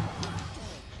fine.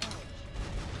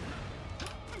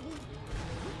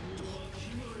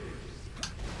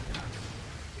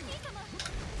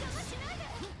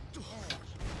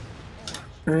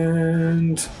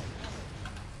 And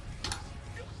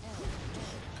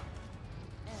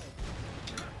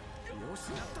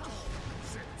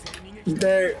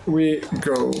there we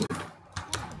go.